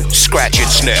 Scratch and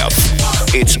Sniff.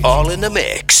 It's all in the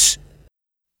mix.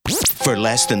 For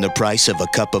less than the price of a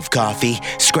cup of coffee,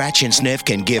 Scratch and Sniff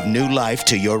can give new life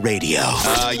to your radio.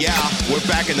 Yeah, we're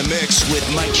back in the mix with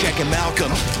Mike Check and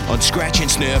Malcolm on Scratch and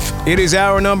Sniff. It is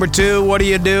hour number 2. What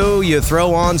do? You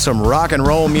throw on some rock and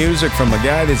roll music from a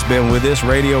guy that's been with this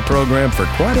radio program for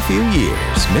quite a few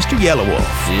years, Mr. Yelawolf.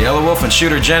 The Yelawolf and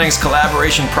Shooter Jennings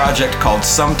collaboration project called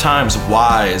Sometimes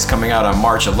Why is coming out on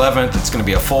March 11th. It's going to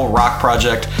be a full rock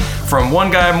project from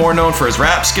one guy more known for his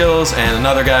rap skills and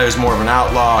another guy who's more of an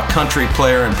outlaw country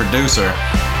player and producer.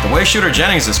 The way Shooter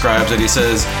Jennings describes it, he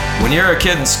says, when you're a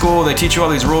kid in school, they teach you all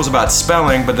these rules about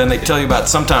spelling, but then they tell you about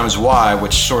sometimes why,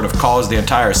 which sort of calls the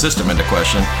entire system into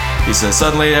question. He says,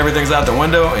 suddenly everything's out the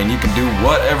window and you can do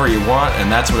whatever you want,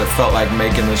 and that's what it felt like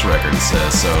making this record, he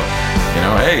says. So,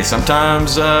 hey,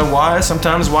 sometimes why,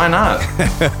 sometimes why not?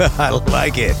 I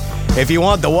like it. If you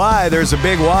want the why, there's a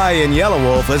big why in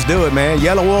Yelawolf. Let's do it, man.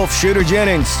 Yelawolf, Shooter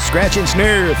Jennings, Scratch and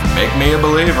Sniff. Make me a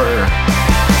believer.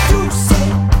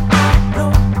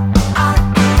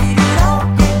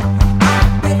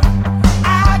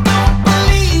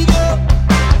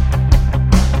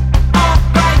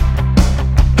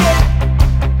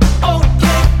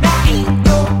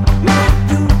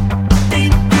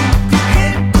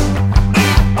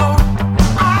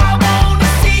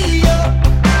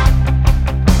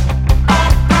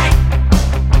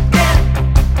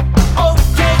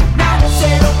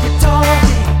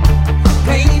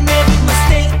 Ain't never mistake.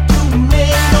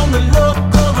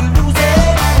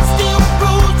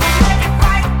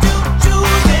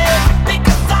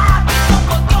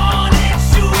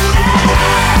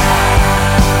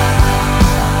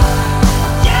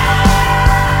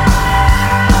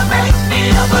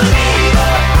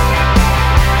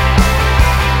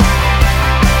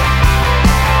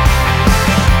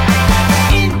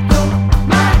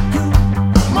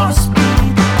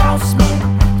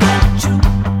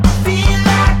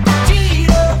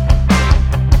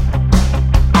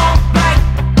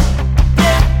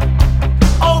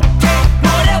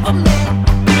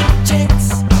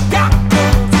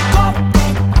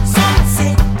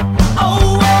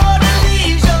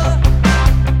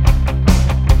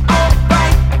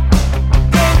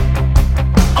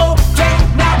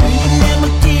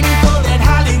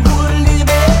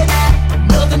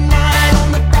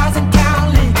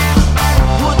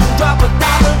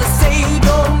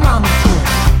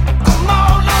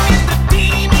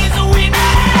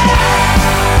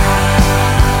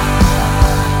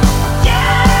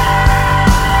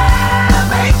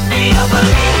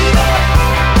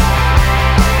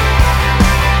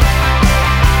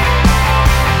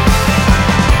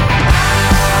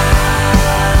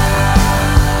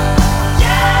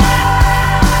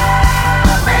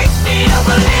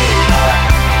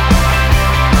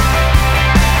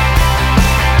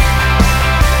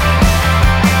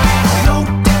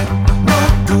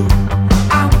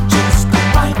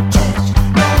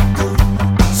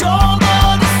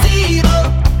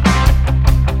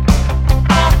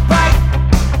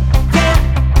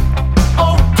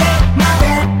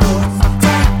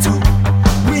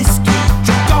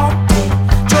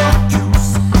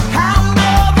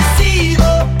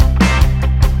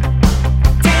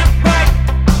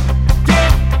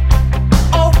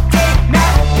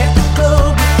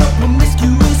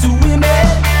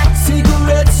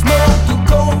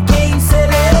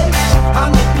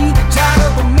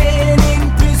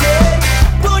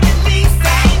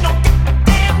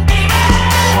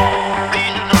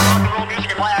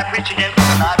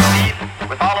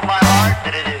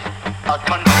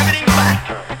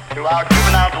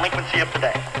 you up to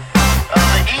that. The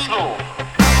evil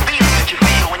feeling that you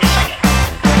feel when you sing it.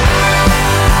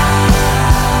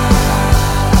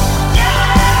 Yeah,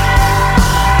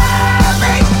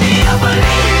 make me a believer.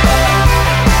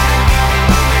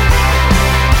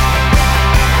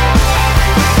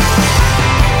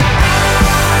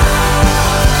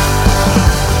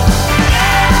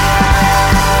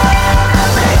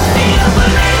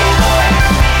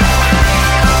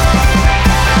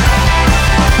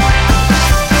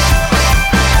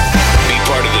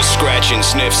 Scratch and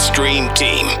Sniff Stream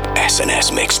Team,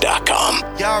 SNSMix.com.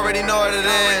 Y'all already know what it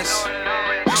is.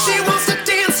 She wants to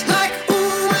dance like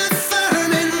Uma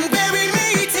Thurman, bury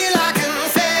me till I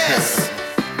confess.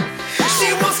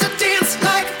 She wants to dance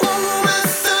like Uma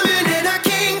Thurman, and I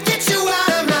can't get you out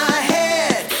of my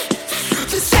head.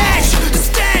 The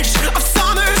stench of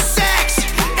summer sex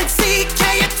and CK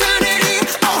eternity.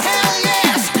 Oh hell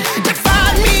yes,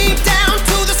 divide me down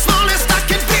to the smallest I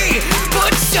can be.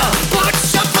 Butcher.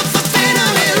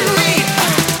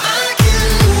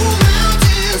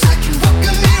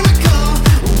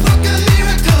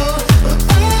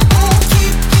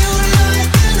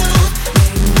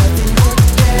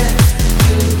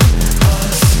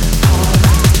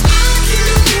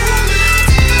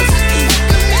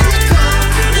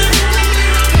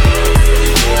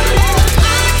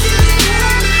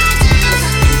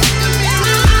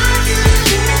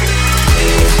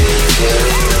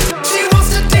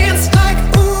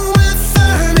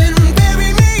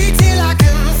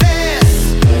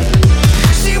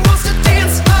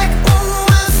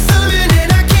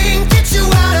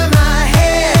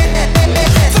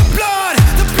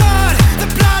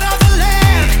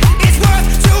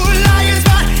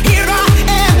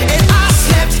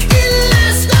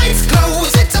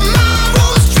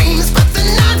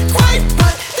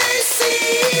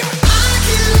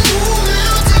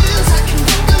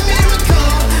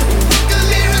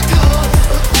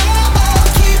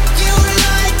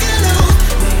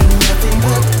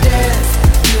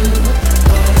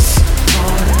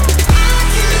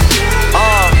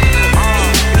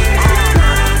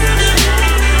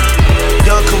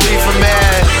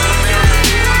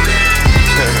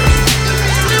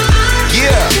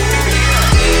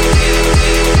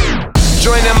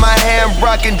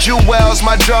 Jewels,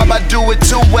 my job, I do it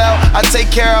too well. I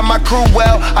take care of my crew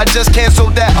well. I just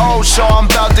canceled that old show. I'm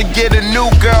about to get a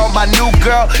new girl. My new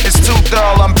girl is too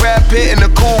thorough. I'm Brad Pitt in a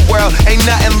cool world. Ain't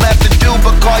nothing left to do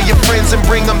but call your friends and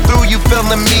bring them through. You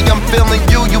feeling me, I'm feeling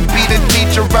you. You be the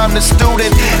teacher, I'm the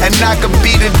student. And I could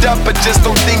beat it up, but just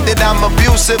don't think that I'm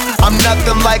abusive. I'm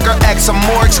nothing like her ex, I'm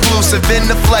more exclusive. In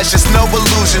the flesh, it's no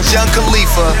illusions. Young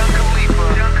Khalifa.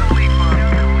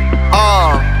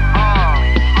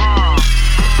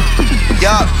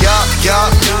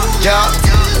 Yup.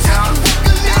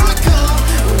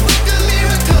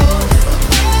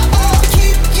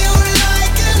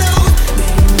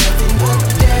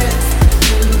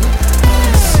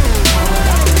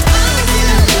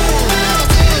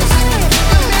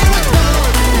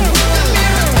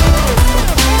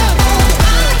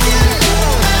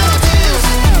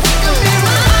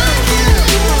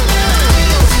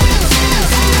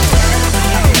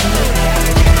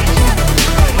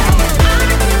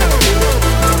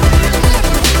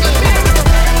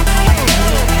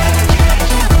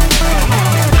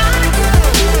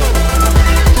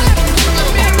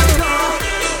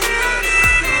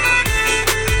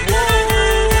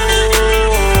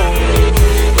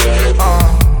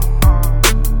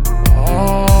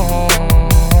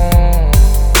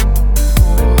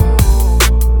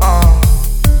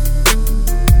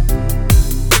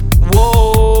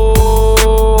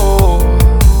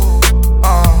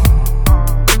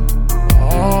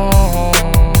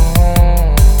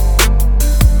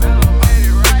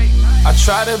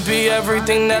 Be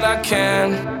everything that I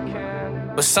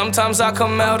can, but sometimes I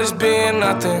come out as being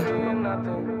nothing.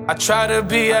 I try to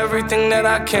be everything that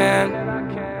I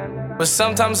can, but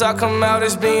sometimes I come out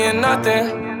as being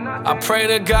nothing. I pray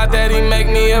to God that He make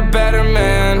me a better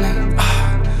man.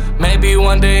 Maybe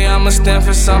one day I'ma stand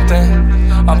for something.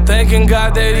 I'm thanking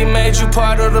God that He made you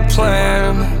part of the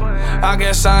plan. I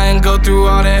guess I ain't go through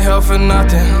all that hell for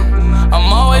nothing. I'm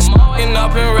always f***ing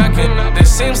up and wrecking. It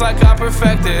seems like I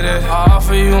perfected it. I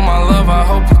offer you my love, I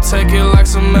hope you take it like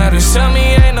some medicine. Tell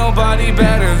me ain't nobody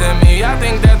better than me. I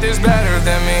think that there's better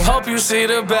than me. Hope you see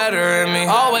the better in me.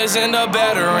 Always end up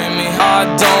better in me. I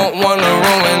don't wanna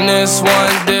ruin this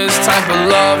one. This type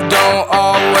of love don't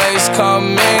always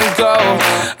come and go.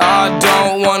 I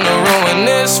don't wanna ruin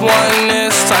this one.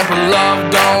 This type of love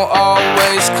don't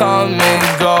always come and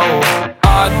go.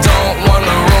 I don't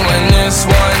wanna ruin this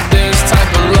one. This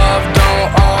type of love don't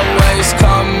always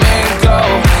come and go.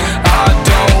 I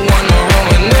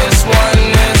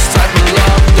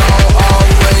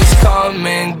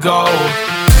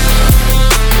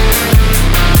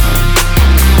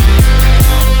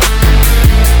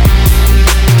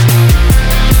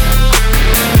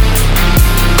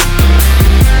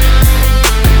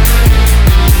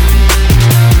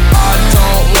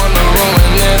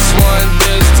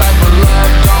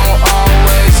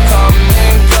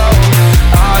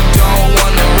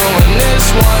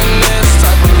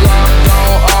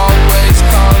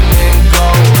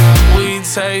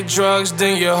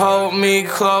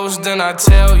close, then I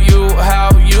tell you how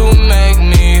you make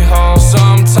me whole.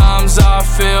 Sometimes I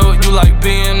feel you like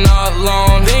being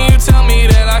alone. Then you tell me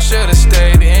that I should've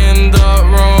stayed in the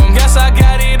room. Guess I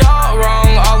got it all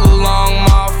wrong, all along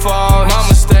my fault. My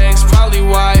mistakes probably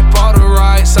wipe all the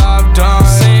rights I've done.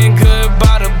 Saying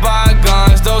goodbye to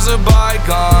bygones, those are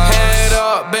bygones. Head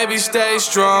up, baby, stay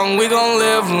strong, we gon'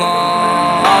 live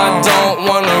long. I don't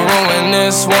wanna ruin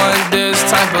this one. This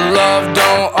type of love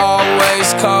don't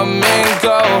always come and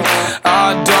go.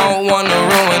 I don't wanna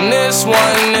ruin this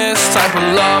one. This type of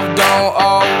love don't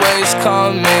always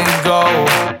come and go.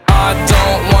 I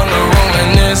don't wanna ruin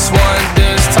this one.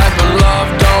 This type of love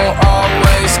don't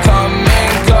always come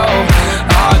and go.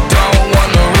 I don't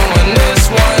wanna ruin this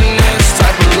one. This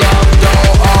type of love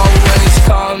don't always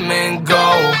come and go.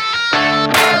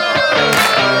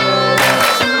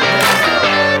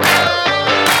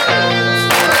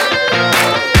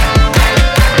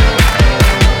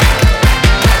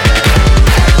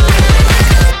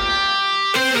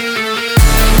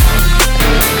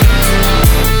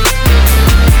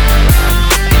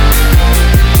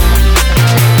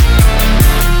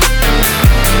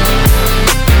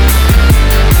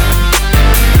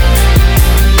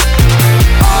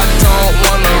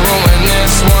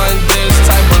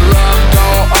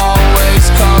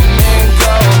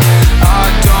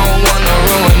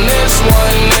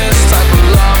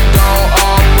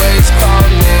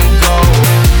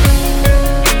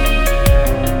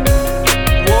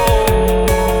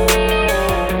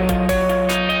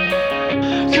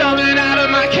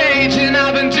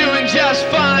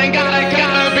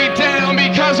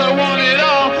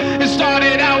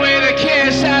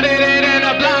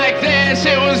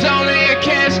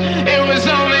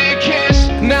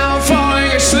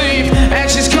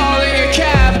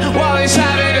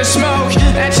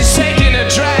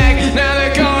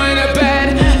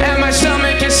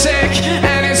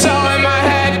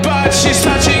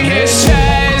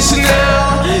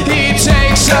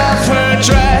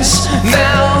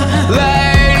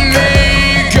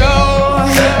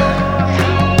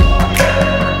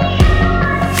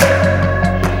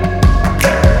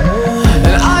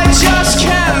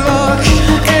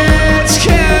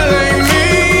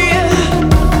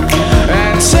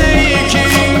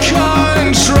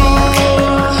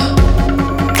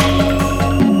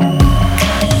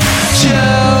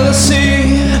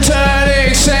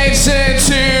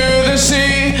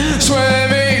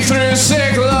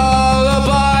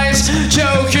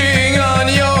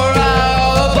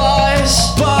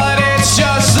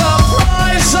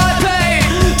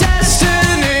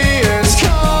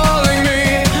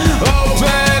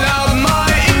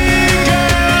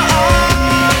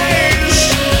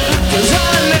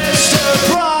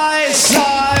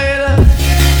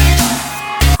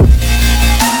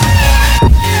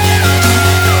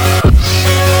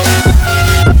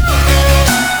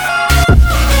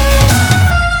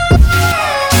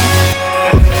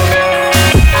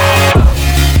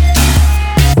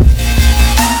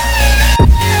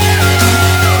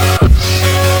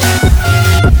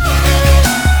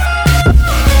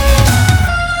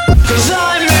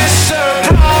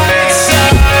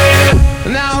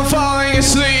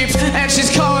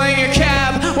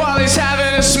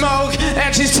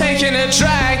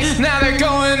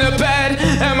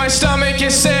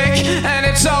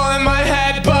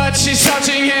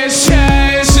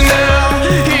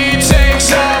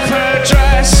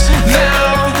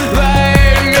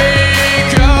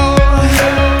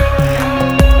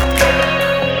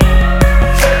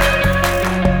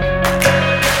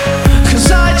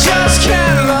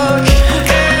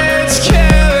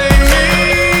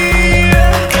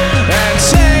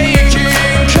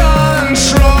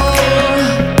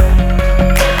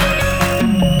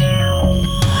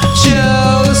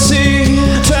 Jealousy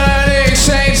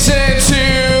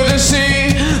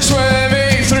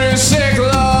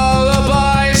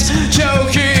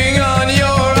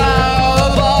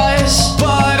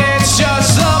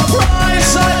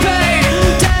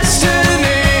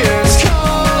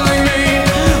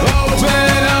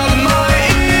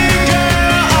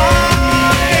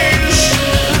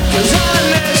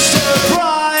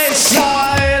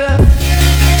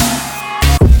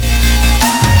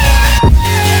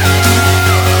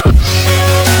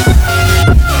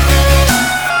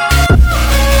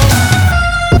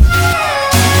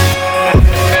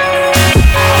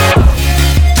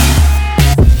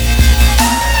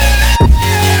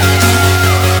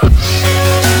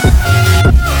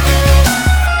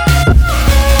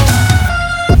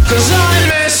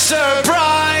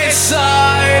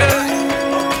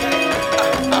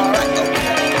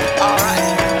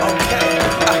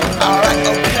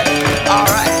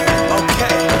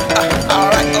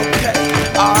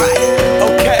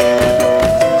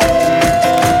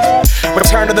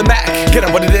Get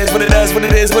up what it is, what it does, what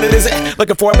it is, what it isn't.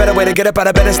 Looking for a better way to get up out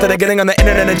of bed instead of getting on the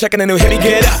internet and checking a new hit. Me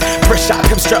get up, first shot,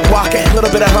 come strut walking. A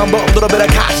little bit of humble, a little bit of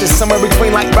cautious. Somewhere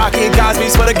between like Rocky and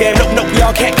Cosby's for the game. Nope,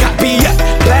 y'all can't copy yet.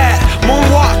 Glad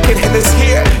moonwalking, and this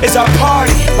here is our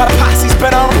party. My posse's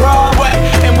been on Broadway,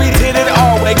 and we did it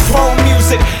all way. Chrome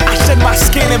music, I shed my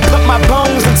skin and put my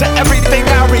bones into everything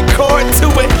I record to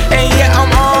it. And yeah,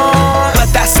 I'm on.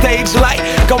 Let that stage light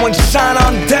go and shine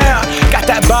on down. Got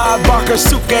that Bob Barker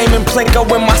suit game and Plinko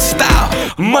in my style.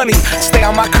 Money, stay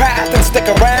on my craft and stick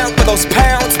around for those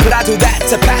pounds. But I do that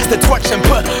to pass the torch and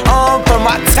put on for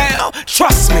my town.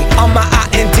 Trust me, on my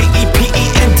INDEPENDENT.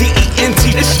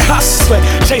 It's hustling,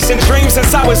 chasing dreams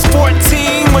since I was 14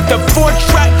 with the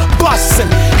 4-track bustin'.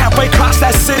 Halfway across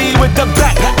that city with the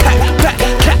back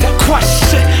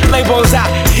question. Labels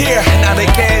out here, now they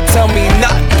can't tell me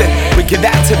nothing. We give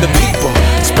that to the people,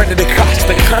 spread it across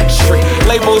the country.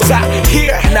 Labels out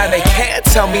here, now they can't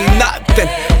tell me nothing.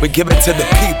 We give it to the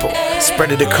people, spread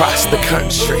it across the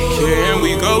country. Can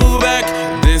we go back?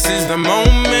 This is the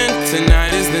moment,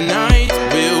 tonight is the night.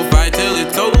 We'll fight till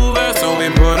it's over, so we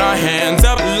put our hands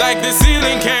up like the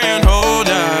ceiling can't hold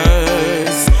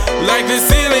us. Like the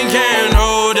ceiling can't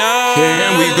hold us.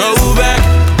 Can we go back?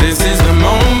 This is the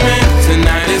moment,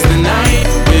 tonight is the night.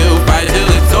 We'll fight till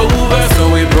it's over, so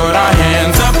we put our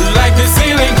hands up like the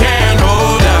ceiling can't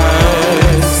hold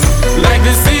us. Like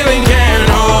the ceiling can't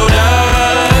hold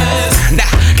us. Nah,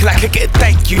 can I kick it?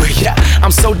 Thank you, yeah.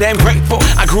 I'm so damn grateful.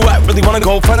 I grew up really wanna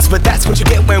go fronts, but that's what you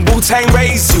get when Wu-Tang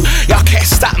raised you. Y'all can't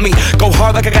stop me. Go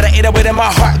hard like I got an 808 in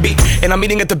my heartbeat. And I'm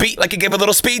eating at the beat like it gave a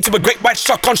little speed to a great white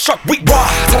shark on shark week. Raw,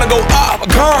 time to go off,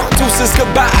 gone. Deuces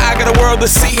goodbye. I got a world to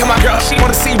see. And my girl, she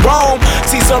wanna see Rome.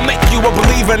 Caesar make you a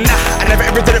believer. Nah, I never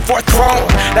ever did it for a throne.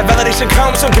 That validation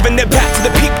comes from giving it back to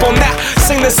the people. Now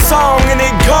sing this song and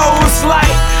it goes like,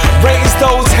 raise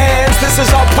those hands, this is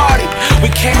our party.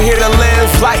 We came here to live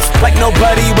life like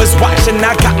nobody was watching.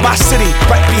 I got my city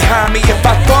right behind me. If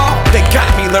I fall, they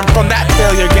got me. Learn from that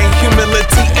failure, gain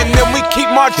humility, and then we keep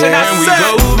marching. Can we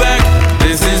go back?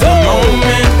 This is the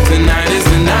moment, tonight is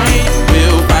the night.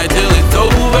 We'll fight till it's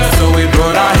over, so we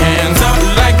put our hands up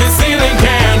like the ceiling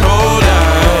can't hold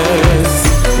us.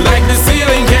 Like the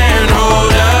ceiling can't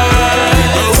hold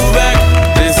us. Go back,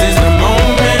 this is the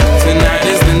moment, tonight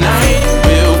is the night.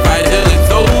 We'll fight till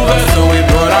it's over, so we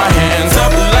put our hands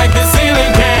up like the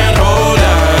ceiling can't hold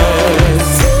us.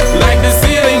 Like the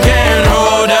ceiling can't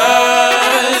hold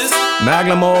us.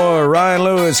 Macklemore, Ryan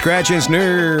Lewis, Scratching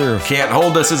Nerve. Can't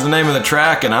Hold Us is the name of the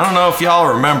track, and I don't know if y'all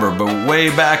remember, but way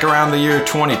back around the year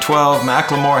 2012,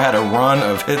 Macklemore had a run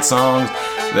of hit songs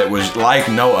that was like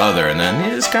no other, and then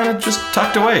he just kind of just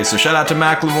tucked away. So shout out to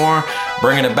Macklemore,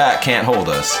 bringing it back, Can't Hold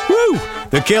Us. Woo!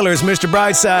 The Killers, Mr.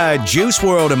 Brightside, Juice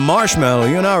WRLD, and Marshmello.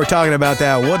 You and I were talking about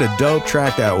that. What a dope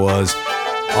track that was.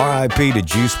 R.I.P. to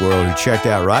Juice WRLD, who checked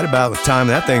out right about the time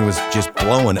that thing was just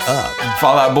blowing up.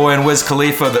 Fall Out Boy and Wiz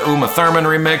Khalifa, the Uma Thurman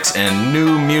remix, and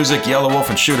new music, Yellow Wolf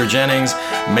and Shooter Jennings,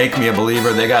 Make Me a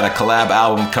Believer. They got a collab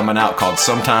album coming out called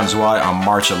Sometimes Why on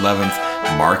March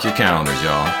 11th. Mark your calendars,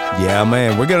 y'all. Yeah,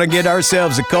 man. We're going to get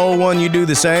ourselves a cold one. You do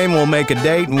the same. We'll make a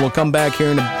date, and we'll come back here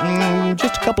in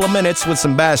just a couple of minutes with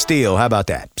some Bastille. How about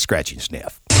that? Scratchy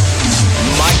Sniff.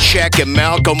 Mike Check and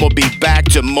Malcolm will be back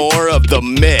to more of the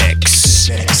mix.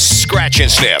 Scratch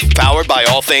and Sniff, powered by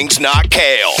All Things Not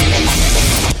Kale.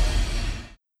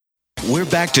 We're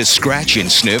back to Scratch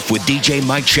and Sniff with DJ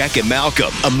Mike Check and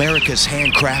Malcolm, America's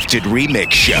handcrafted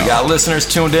remix show. We got listeners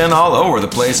tuned in all over the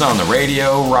place on the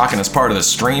radio, rocking as part of the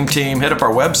stream team. Hit up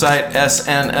our website,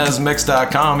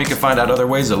 snsmix.com. You can find out other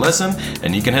ways to listen,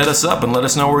 and you can hit us up and let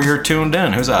us know where you're tuned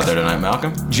in. Who's out there tonight,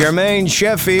 Malcolm? Jermaine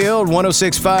Sheffield,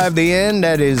 106.5 The End.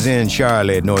 That is in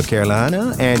Charlotte, North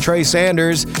Carolina. And Trey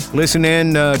Sanders,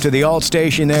 listening to the alt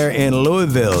station there in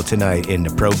Louisville tonight in the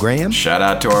program. Shout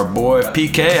out to our boy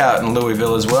PK out in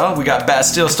Louisville as well. We got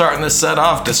Bastille starting this set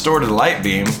off, Distorted Light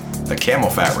Beam, the Camel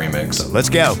Fat remix. So let's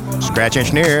go. Scratch and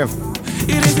Sniff.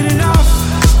 It isn't enough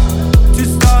to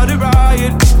start a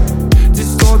riot,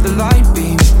 distort the light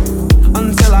beam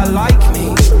until I like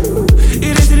me.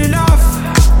 It isn't enough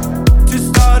to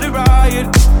start a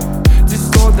riot,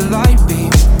 distort the light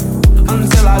beam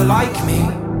until I like me.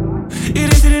 It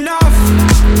isn't enough.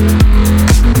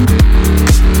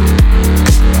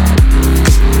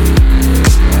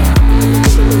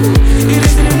 It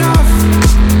isn't enough.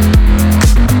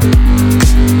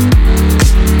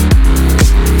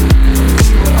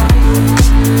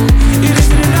 It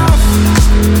isn't enough.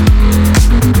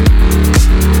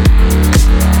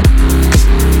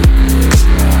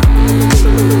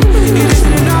 It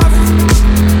isn't enough.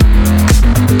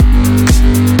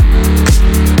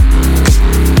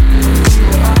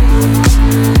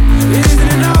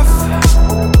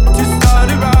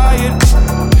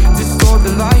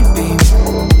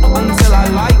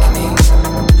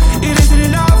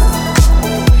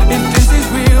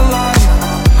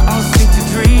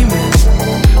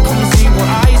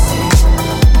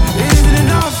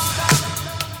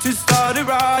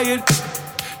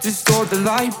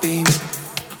 light beam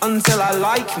until I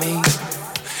like me.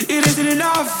 It isn't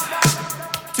enough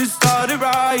to start a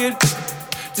riot.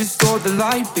 Distort the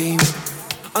light beam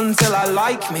until I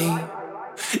like me.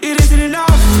 It isn't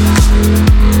enough.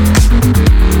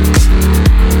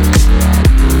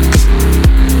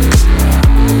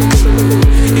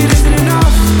 It isn't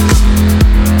enough.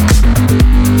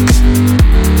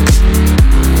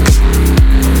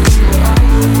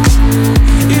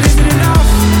 It isn't enough.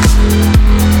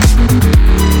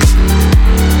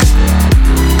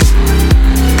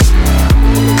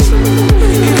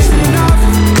 It isn't enough.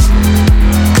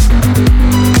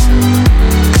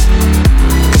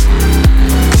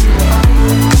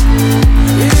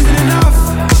 It isn't enough.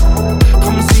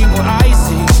 Come see what I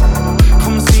see.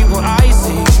 Come see what I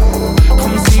see.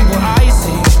 Come see what I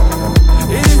see.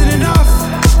 It isn't enough.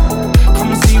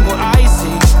 Come see what I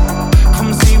see.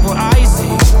 Come see what I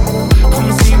see.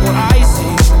 Come see what I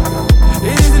see.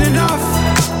 It isn't enough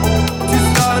to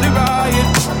start a riot.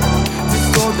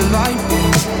 Distort the light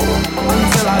beam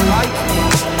until I like me.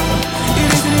 It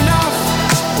isn't enough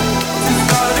to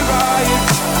start a riot.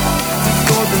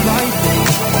 Distort the light beam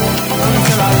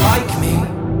until I like me.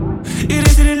 It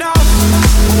isn't enough.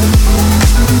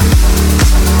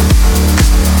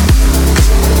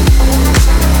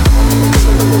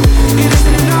 It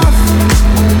isn't enough.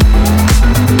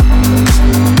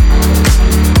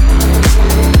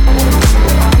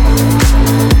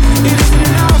 It isn't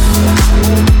enough.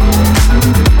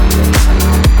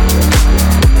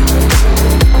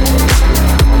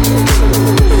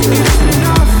 It isn't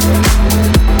enough.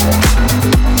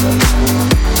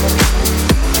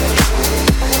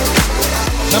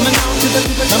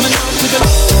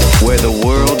 Where the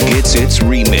world gets its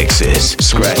remixes.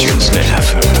 Scratch and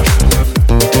Sniff.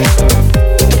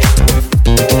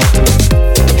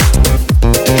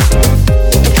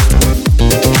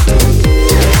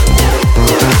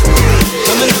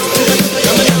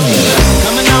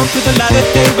 Coming out to the light of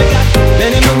day, we got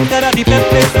many moons that are deep in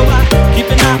place, so I keep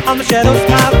an eye on the shadows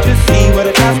now to see what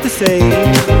it has to say. You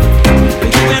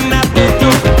and I both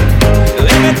know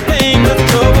everything must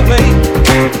go away.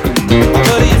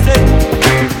 What do you say?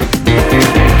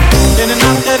 In and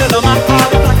out, dead alone, my heart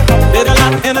is like a little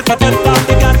light in a touch of thought.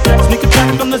 You got sneak attack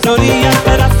from the zodiac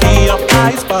that I see your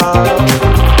eyes fall.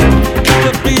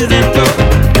 The breeze and go,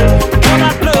 when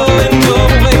I blow and go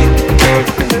away.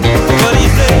 What do you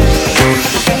say?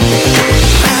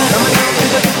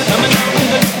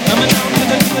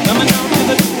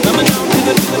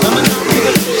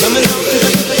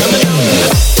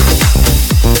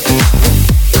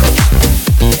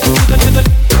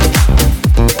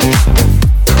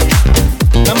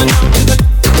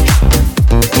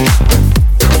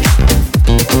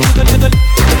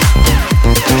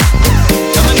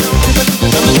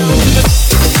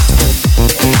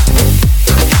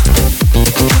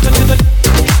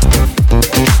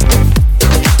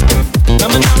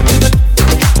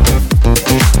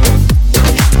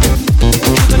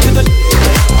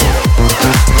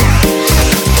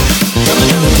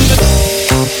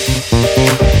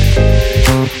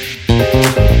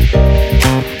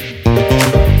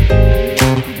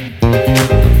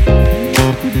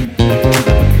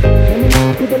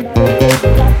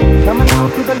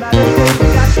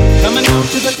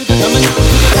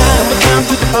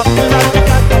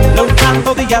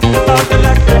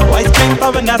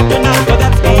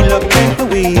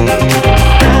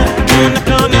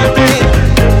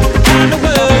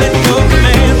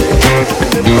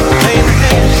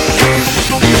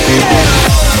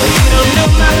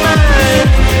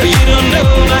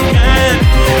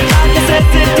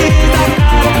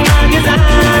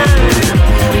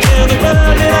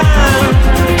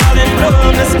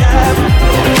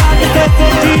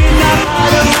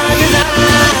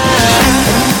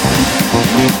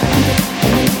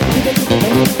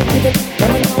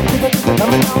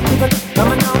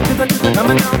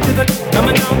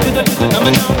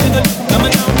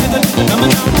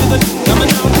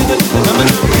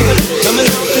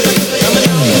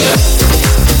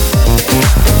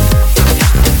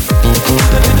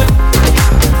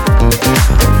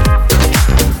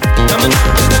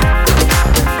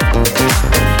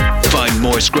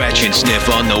 Scratch and Sniff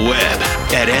on the web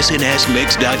at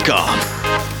snsmix.com.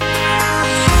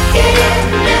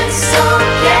 It's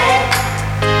okay.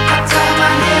 I turn my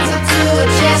hands up to a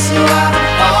chest, you ought to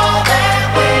fall that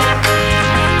way.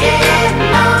 Yeah,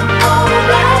 I'm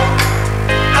alright.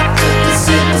 I took a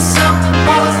sip of something,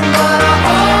 wasn't but a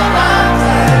whole lot.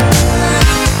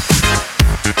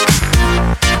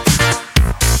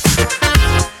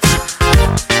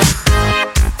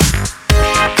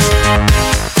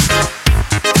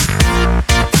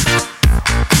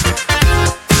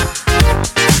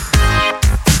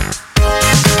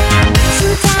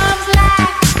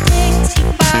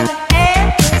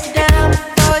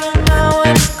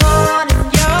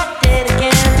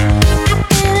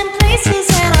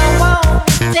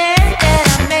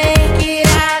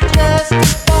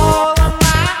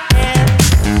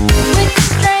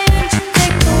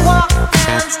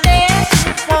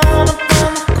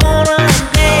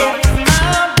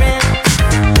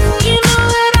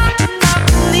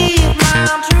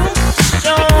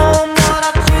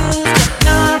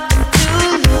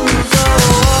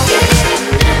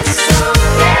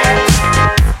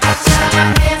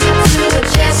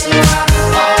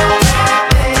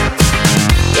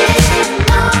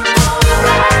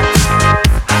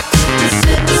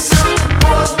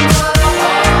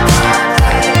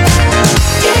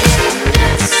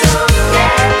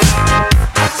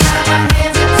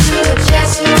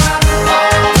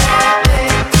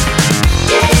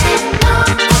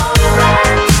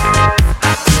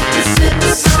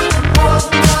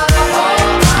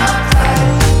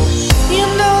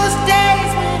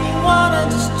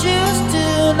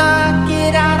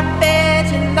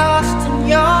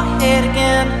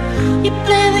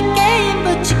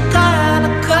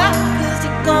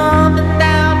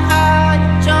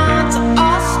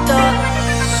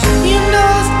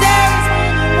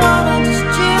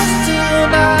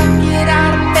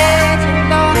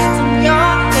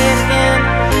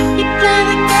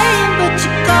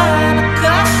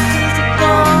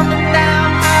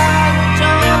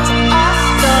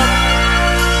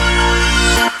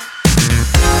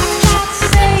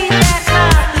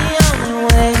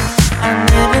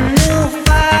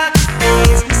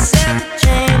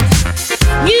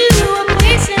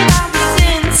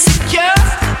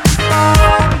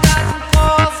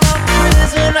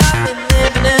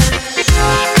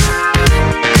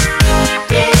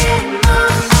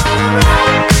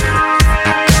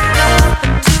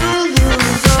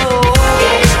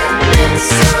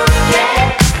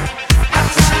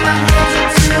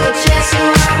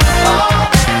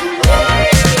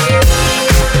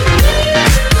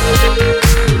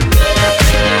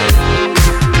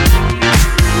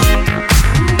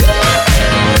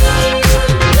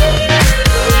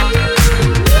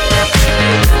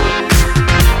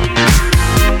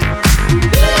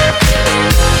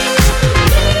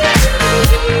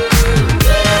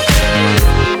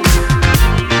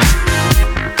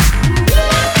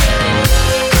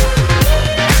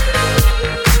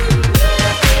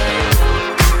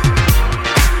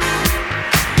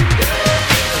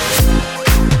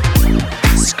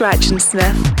 Scratch and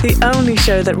Sniff, the only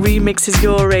show that remixes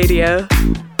your radio.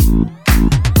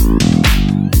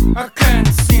 I can't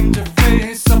seem to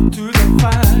face up to the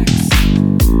facts.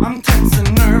 I'm tense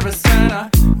and nervous and I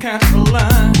can't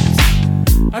relax.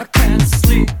 I can't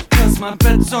sleep cause my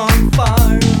bed's on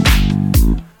fire.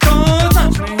 Don't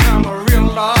touch me, I'm a real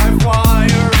live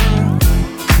wire.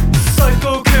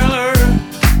 Psycho killer,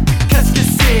 qu'est-ce que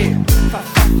c'est? Fa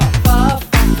fa fa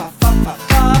fa fa fa fa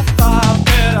fa fa.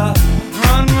 Better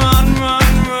run, run, run,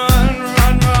 run,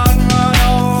 run, run, run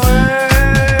away.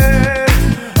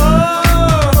 Oh,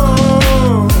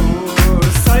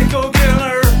 psycho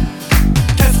killer,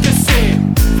 qu'est-ce que c'est?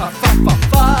 Fa fa fa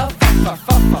fa fa fa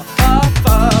fa fa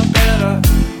fa. Better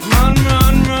run,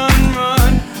 run, run,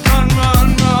 run, run, run,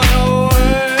 run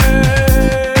away.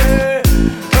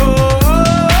 Oh.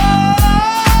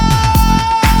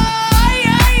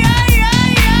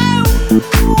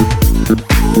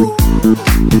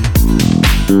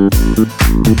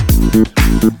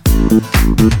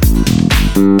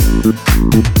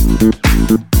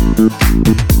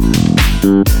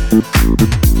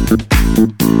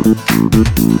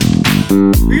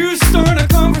 You start a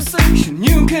conversation,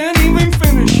 you can't even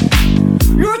finish it.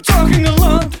 You're talking a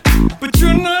lot, but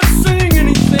you're not saying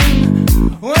anything.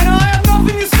 When I have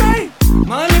nothing to say,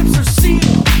 my lips are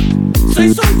sealed. Say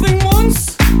something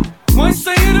once, why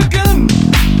say it again?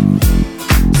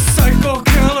 Psycho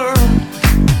killer,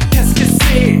 qu'est-ce que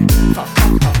c'est? Fa fa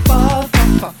fa fa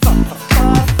fa fa fa fa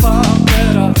fa.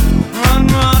 Better run,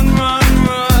 run, run,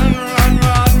 run, run,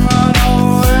 run, run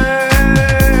away.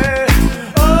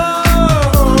 Oh,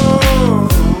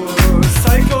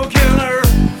 psycho killer,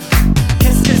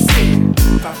 qu'est-ce que c'est?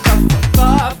 Fa fa fa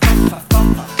fa fa fa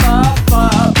fa fa.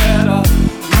 Better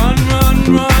run, run,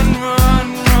 run, run,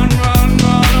 run, run,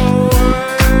 run away.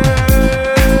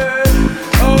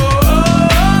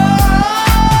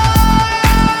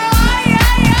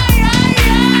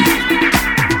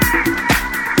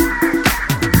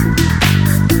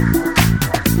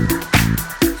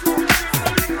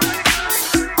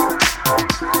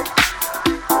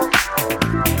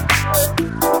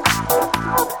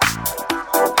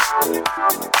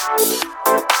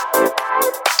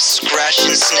 Scratch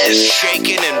and Sniff,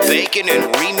 shaking and baking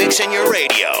and remixing your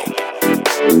radio.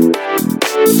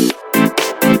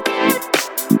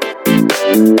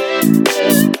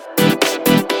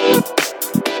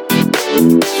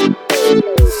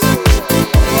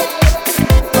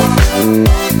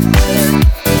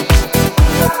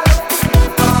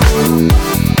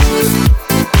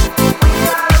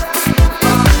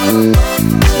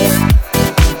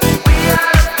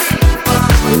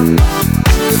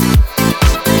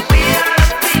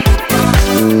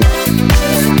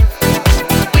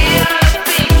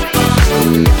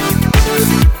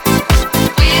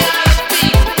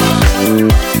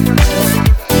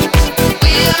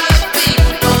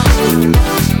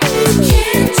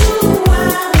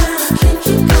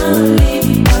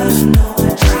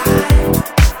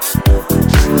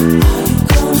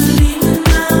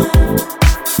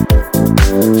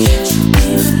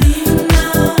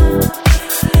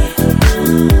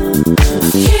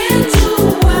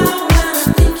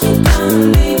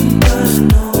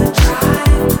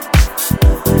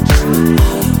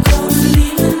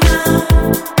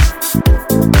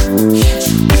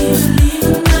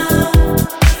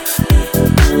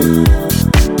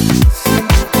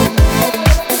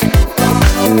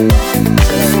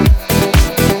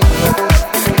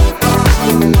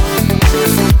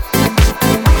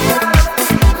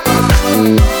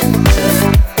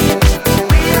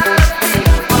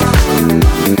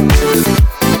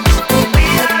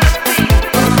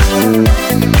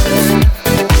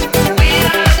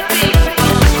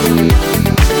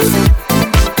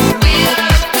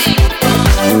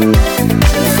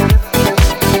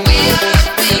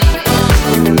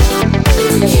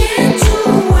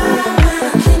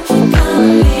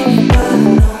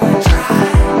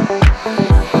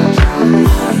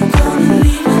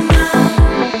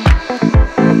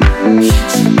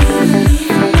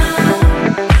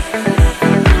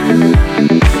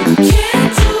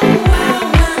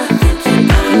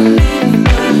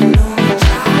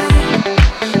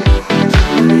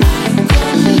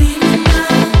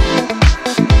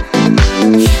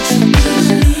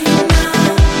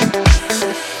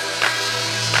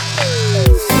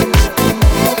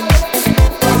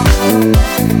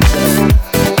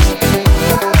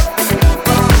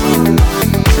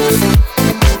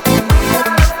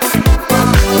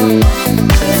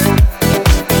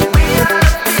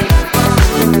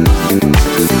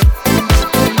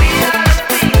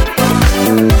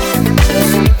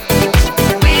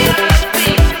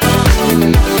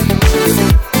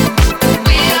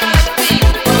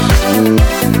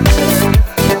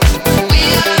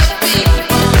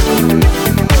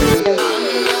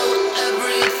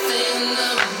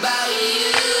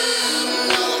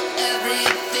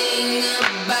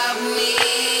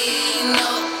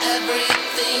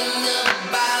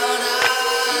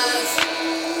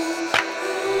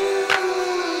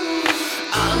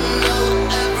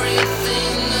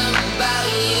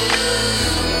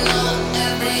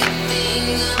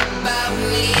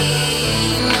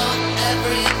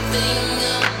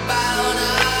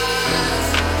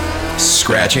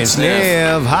 Scratch and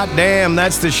Sniff. Hot damn,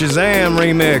 that's the Shazam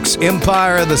remix,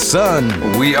 Empire of the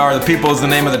Sun. We Are the People is the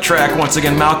name of the track. Once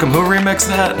again, Malcolm, who remixed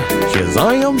that?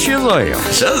 Shazam, Shazam.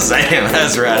 Shazam,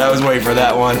 that's right. I was waiting for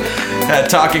that one. Had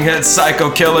Talking Heads Psycho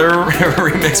Killer,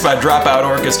 remixed by Dropout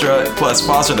Orchestra, plus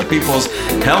Foster the People's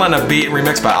Helena Beat,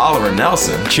 remixed by Oliver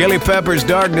Nelson. Chili Peppers'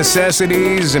 Dark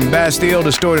Necessities and Bastille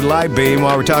Distorted Light Beam.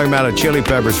 While we're talking about a Chili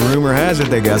Peppers, rumor has it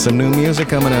they got some new music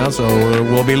coming out, so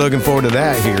we'll be looking forward to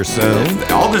that here soon.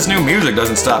 If all this new music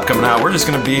doesn't stop coming out, we're just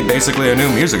going to be basically a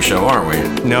new music show, aren't we?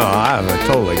 No, I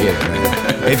totally get it,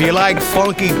 man. If you like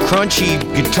funky, crunchy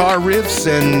guitar riffs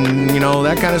and,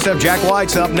 that kind of stuff, Jack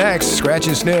White's up next. Scratch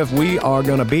and Sniff. We are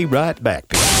going to be right back.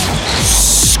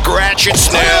 Scratch and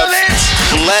Sniff.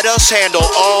 Let us handle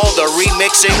all the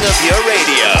remixing of your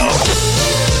radio,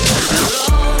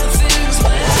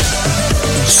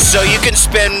 so you can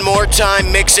spend more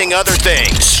time mixing other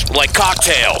things, like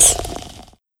cocktails.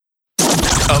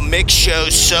 A mix show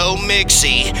so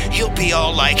mixy, you'll be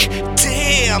all like,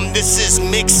 damn, this is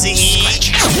mixy.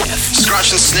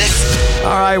 Scratch and Sniff.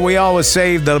 All right, we always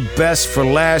save the best for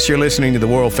last. You're listening to the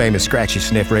world-famous Scratch and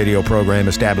Sniff radio program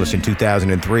established in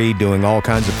 2003, doing all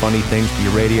kinds of funny things to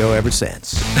your radio ever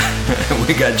since.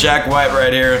 We got Jack White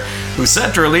right here, who's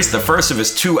set to release the first of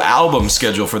his 2 albums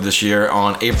scheduled for this year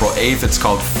on April 8th. It's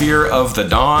called Fear of the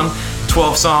Dawn.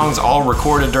 12 songs, all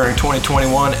recorded during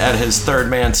 2021 at his Third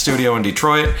Man studio in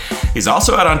Detroit. He's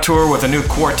also out on tour with a new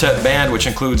quartet band, which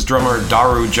includes drummer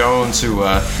Daru Jones, who,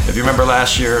 if you remember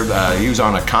last year, he was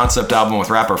on a concept album with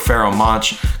rapper Pharoah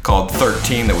Monch called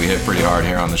 13 that we hit pretty hard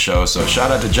here on the show. So shout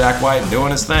out to Jack White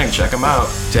doing his thing. Check him out.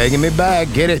 Taking me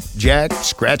back. Get it, Jack.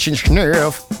 Scratch and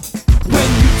Sniff. When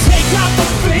you take out the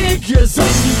figures and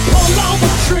you pull all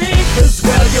the triggers,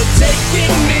 well, you're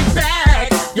taking me back.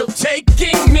 You're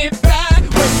taking me back.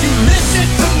 When you listen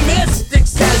to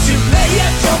mystics as you lay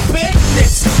at your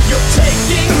picnics, you're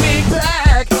taking me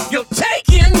back. You're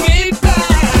taking me back.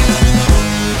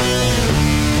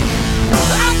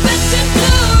 I bet you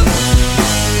do,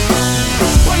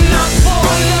 but not for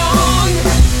long.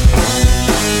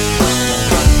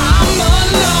 I'm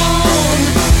alone,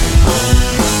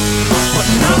 but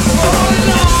not for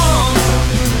long.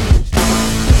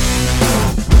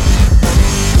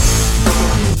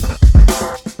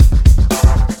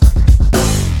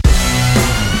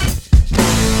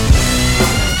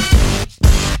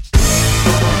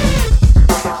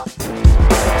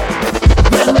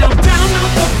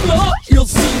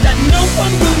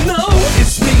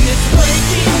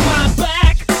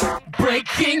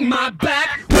 Breaking my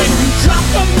back when you drop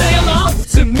the mail off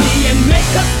to me and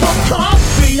make us for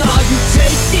coffee. Are you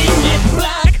taking it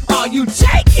back? Are you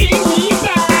taking me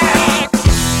back?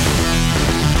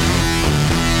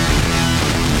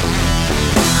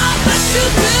 I bet you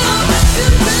will,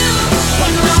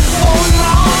 but not for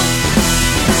long.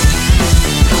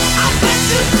 I bet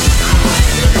you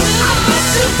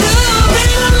will be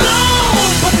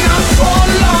alone, but not for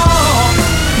long.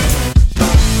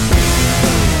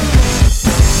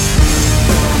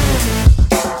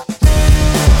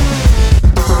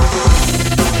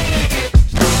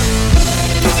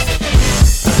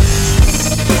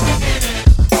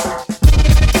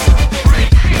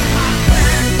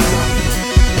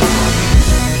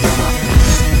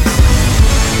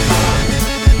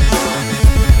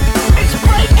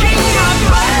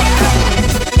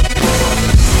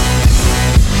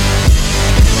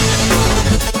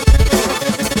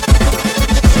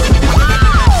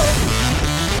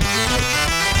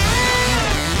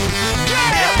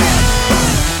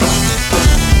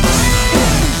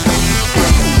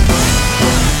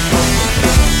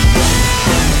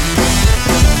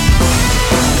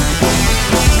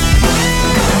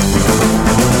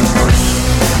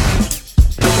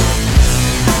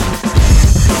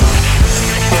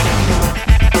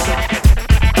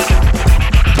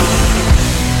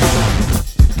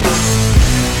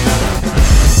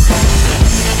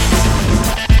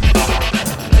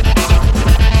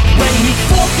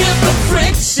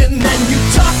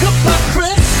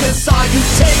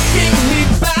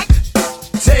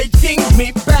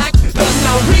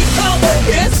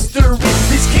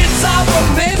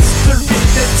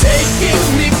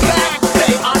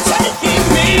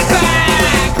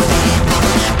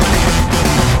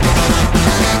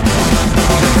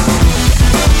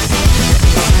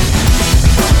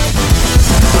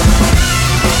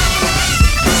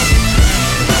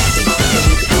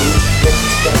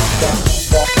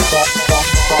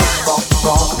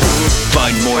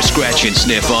 Scratch and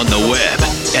Sniff on the web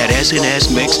at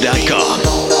snsmix.com.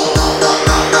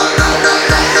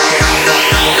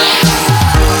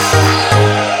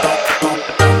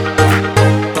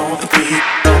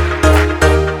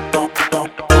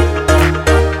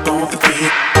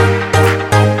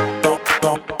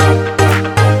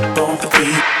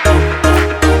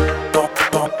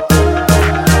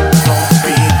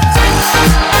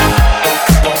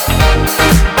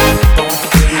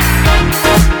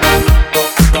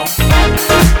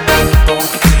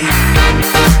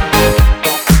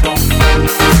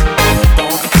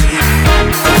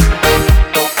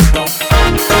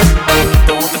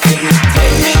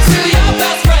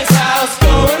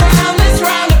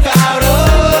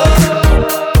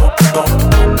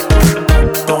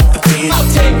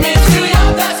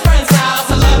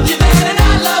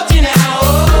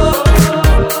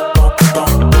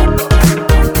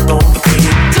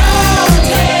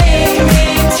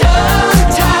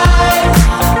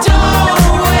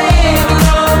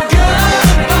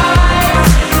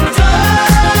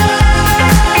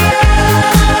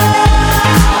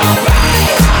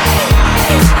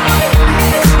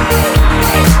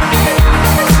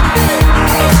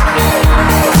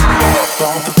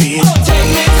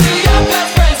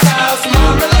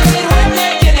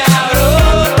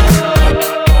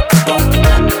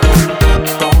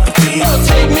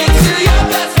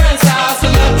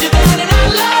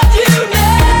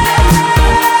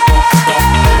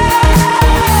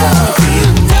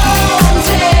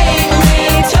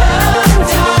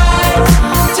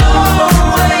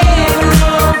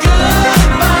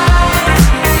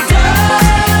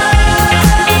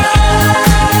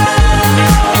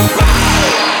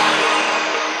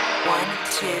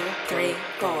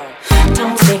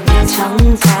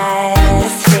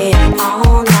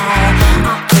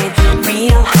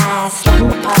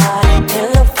 slumber party,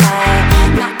 pillow fight.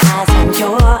 My eyes on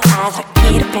your eyes like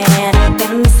Peter Pan up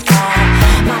in the sky.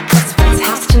 My best friend's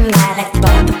house tonight, like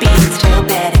both the beats till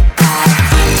bed at night.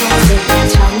 Dancing,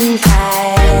 tongue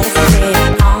tied, stay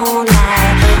all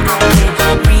night. I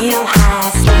get real high,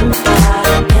 slumber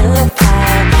party, pillow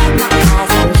fight. My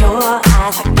eyes on your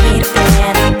eyes like Peter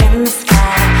Pan up in the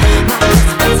sky. My best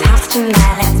friend's house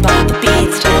tonight, like both the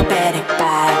beats till bed at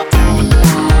night.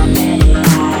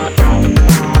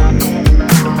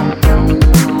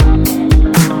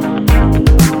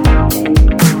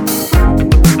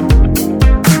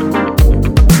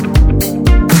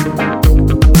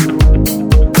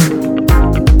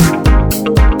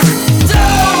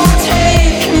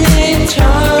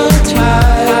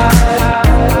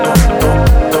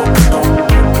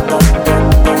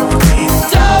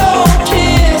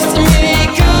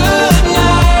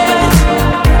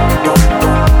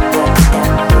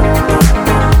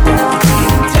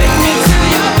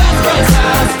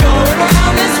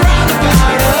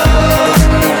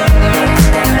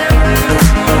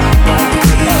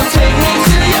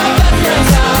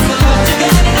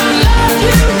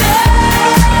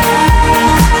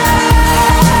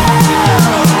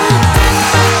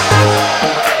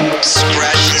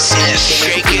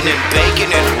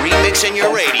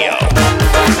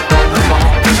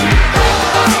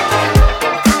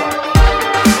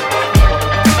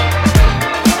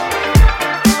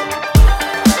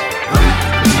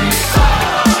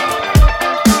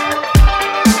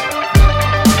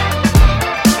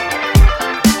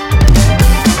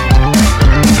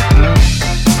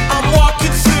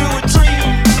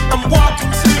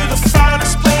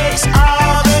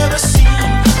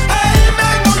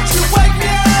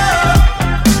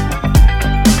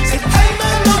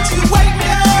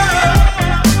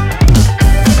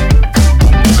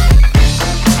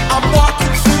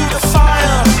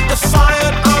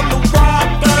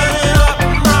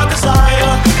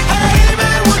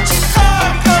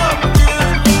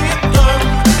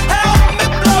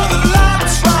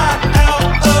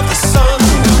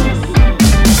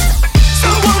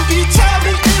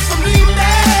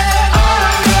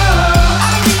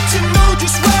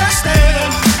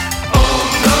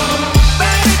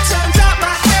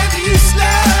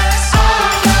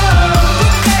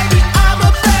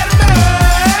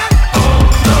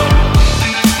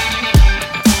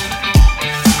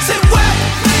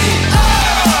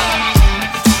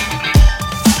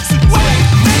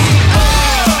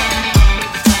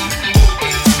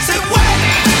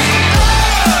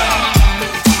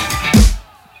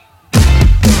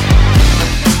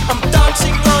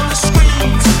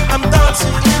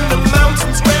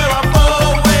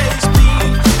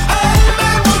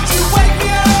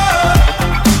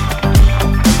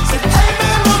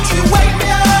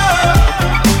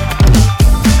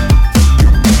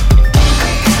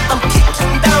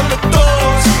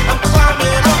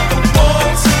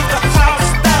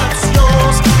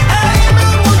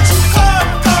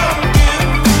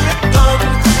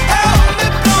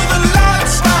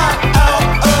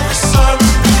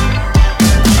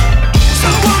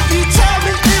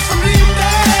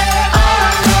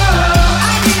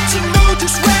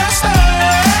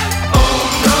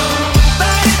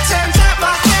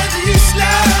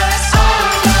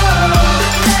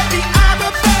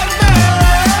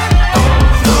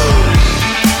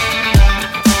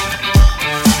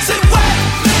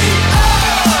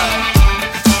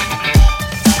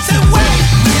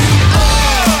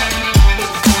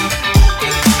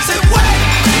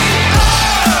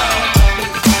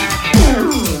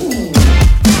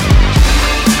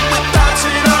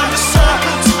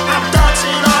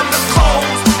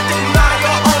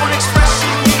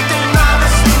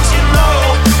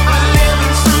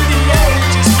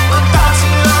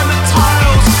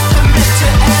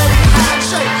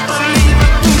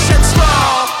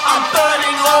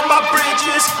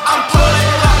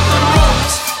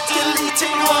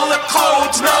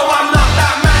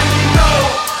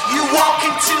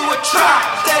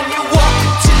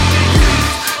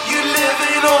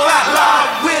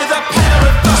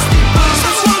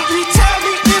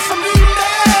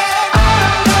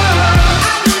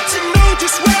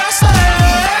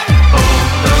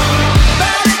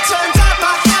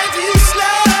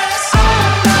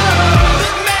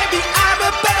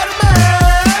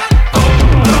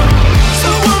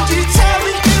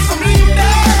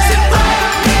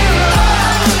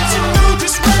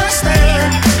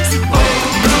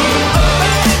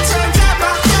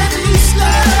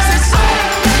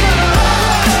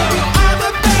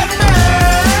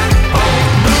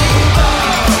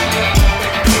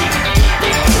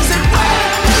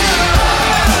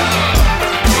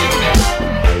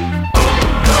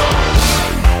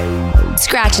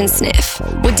 Scratch and Sniff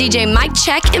with DJ Mike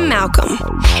Check and Malcolm.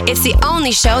 It's the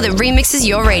only show that remixes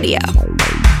your radio.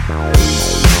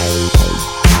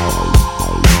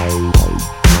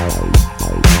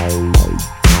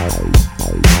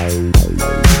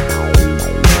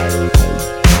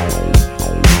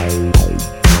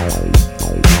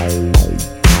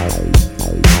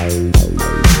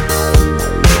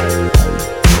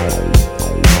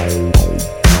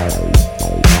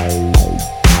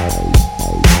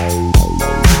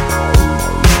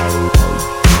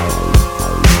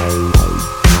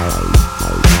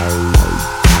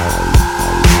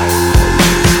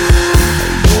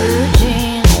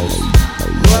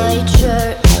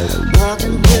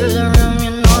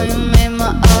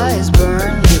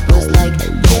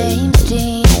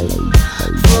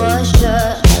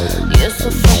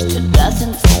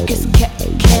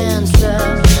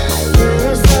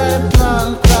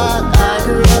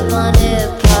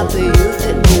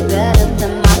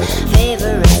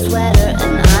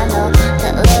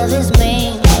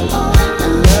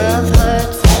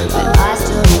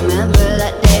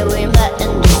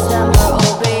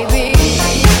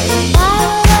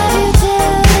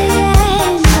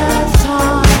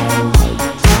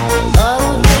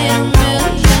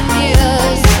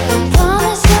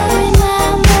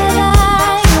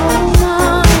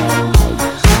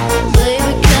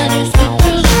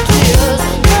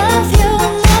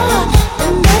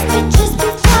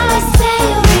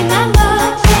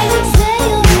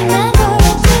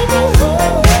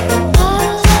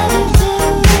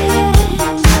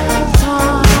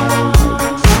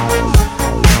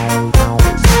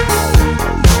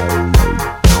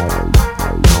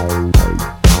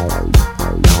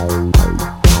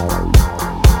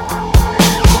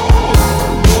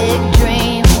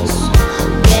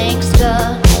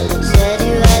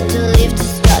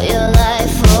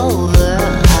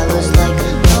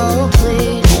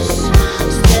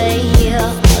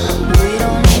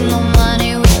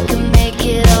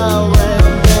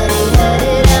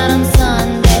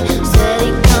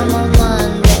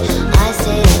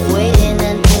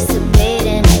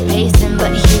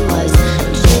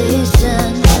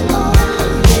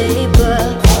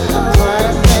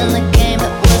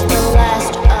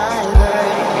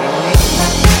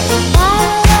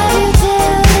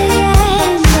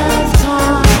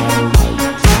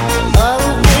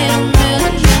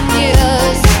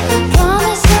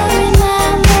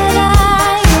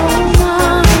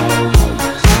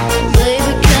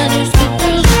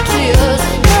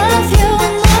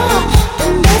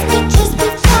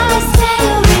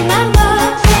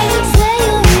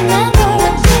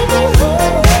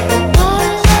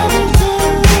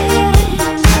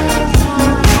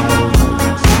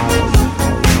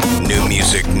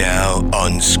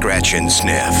 Scratch and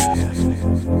Sniff.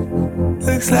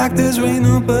 Looks like there's rain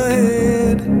up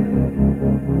ahead,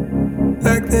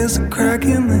 like there's a crack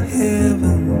in the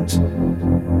heavens.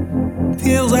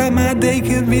 Feels like my day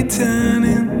could be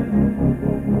turning,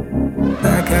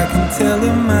 like I can tell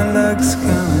that my luck's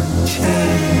gonna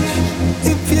change.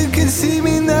 If you could see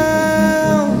me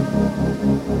now,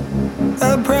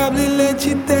 I'd probably let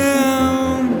you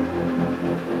down,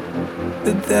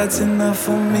 but that's enough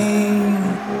for me.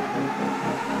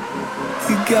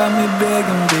 You got me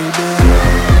begging, baby.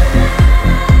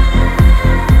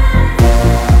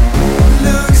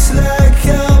 Looks like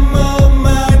I'm on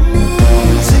my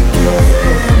knees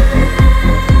again.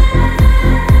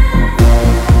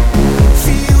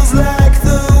 Feels like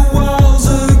the walls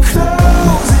are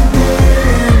closing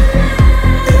in.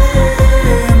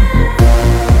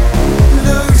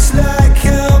 Looks like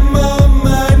I'm on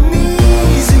my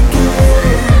knees again.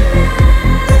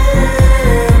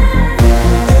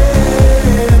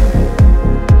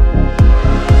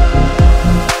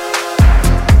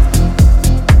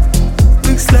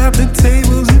 Like the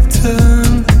tables have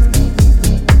turned,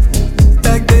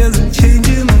 like there's a change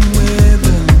in the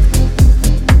weather.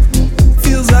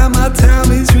 Feels like my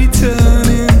time is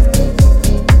returning,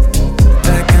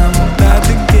 like I'm about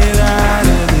to get out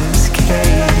of this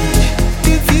cage.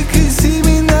 If you could see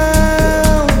me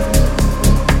now,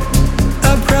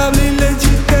 I'd probably let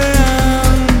you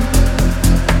down,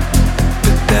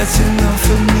 but that's enough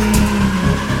for me.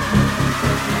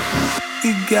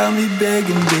 You got me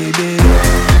begging, baby.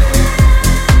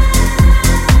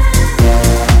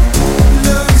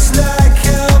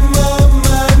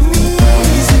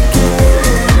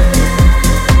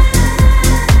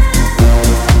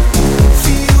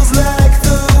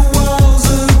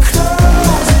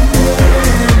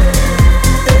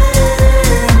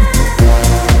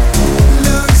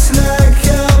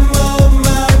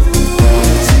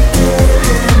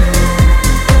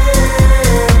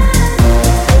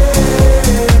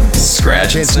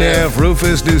 Scratch and Sniff,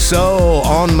 Rufus Du Sol,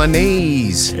 On My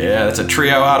Knees. Yeah, that's a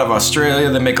trio out of Australia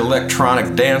that make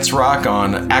electronic dance rock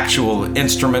on actual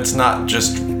instruments, not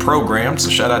just programmed. So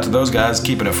shout out to those guys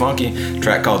keeping it funky.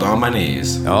 Track called On My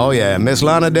Knees. Oh yeah, Miss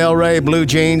Lana Del Rey, Blue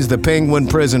Jeans, the Penguin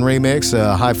Prison remix.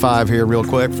 High five here real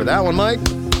quick for that one, Mike.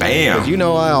 Bam. 'Cause you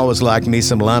know I always like me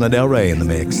some Lana Del Rey in the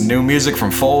mix. New music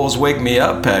from Foles, Wake Me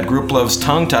Up, had Group Love's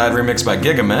Tongue Tied remix by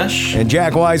Gigamesh. And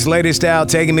Jack White's latest out,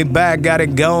 Taking Me Back, got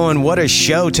it going. What a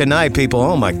show tonight, people.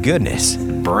 Oh my goodness.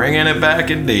 Bringing it back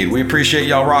indeed. We appreciate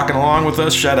y'all rocking along with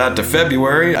us. Shout out to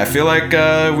February. I feel like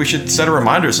we should set a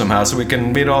reminder somehow so we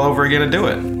can meet all over again and do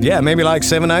it. Yeah, maybe like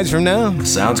 7 nights from now.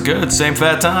 Sounds good. Same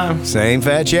fat time. Same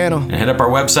fat channel. And hit up our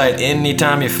website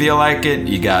anytime you feel like it.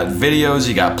 You got videos,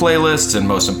 you got playlists, and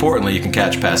most importantly, you can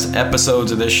catch past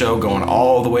episodes of this show going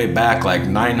all the way back like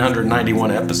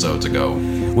 991 episodes ago.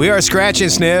 We are Scratch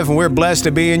and Sniff, and we're blessed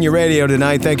to be in your radio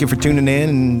tonight. Thank you for tuning in,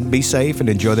 and be safe and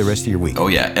enjoy the rest of your week. Oh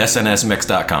yeah,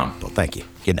 snsmix.com. Well, thank you.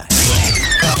 Good night.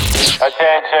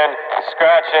 Attention,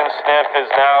 Scratch and Sniff is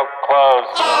now closed.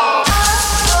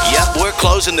 Yep, we're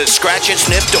closing the Scratch and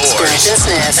Sniff doors. Scratch and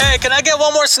Sniff. Hey, can I get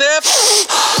one more sniff?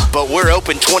 But we're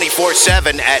open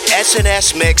 24/7 at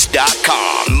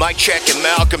snsmix.com. Mike Check and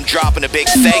Malcolm dropping a big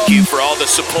thank you for all the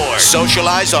support.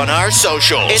 Socialize on our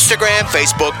socials. Instagram,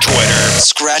 Facebook, Twitter.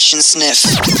 Scratch and Sniff.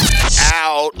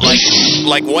 Out,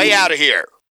 like way out of here.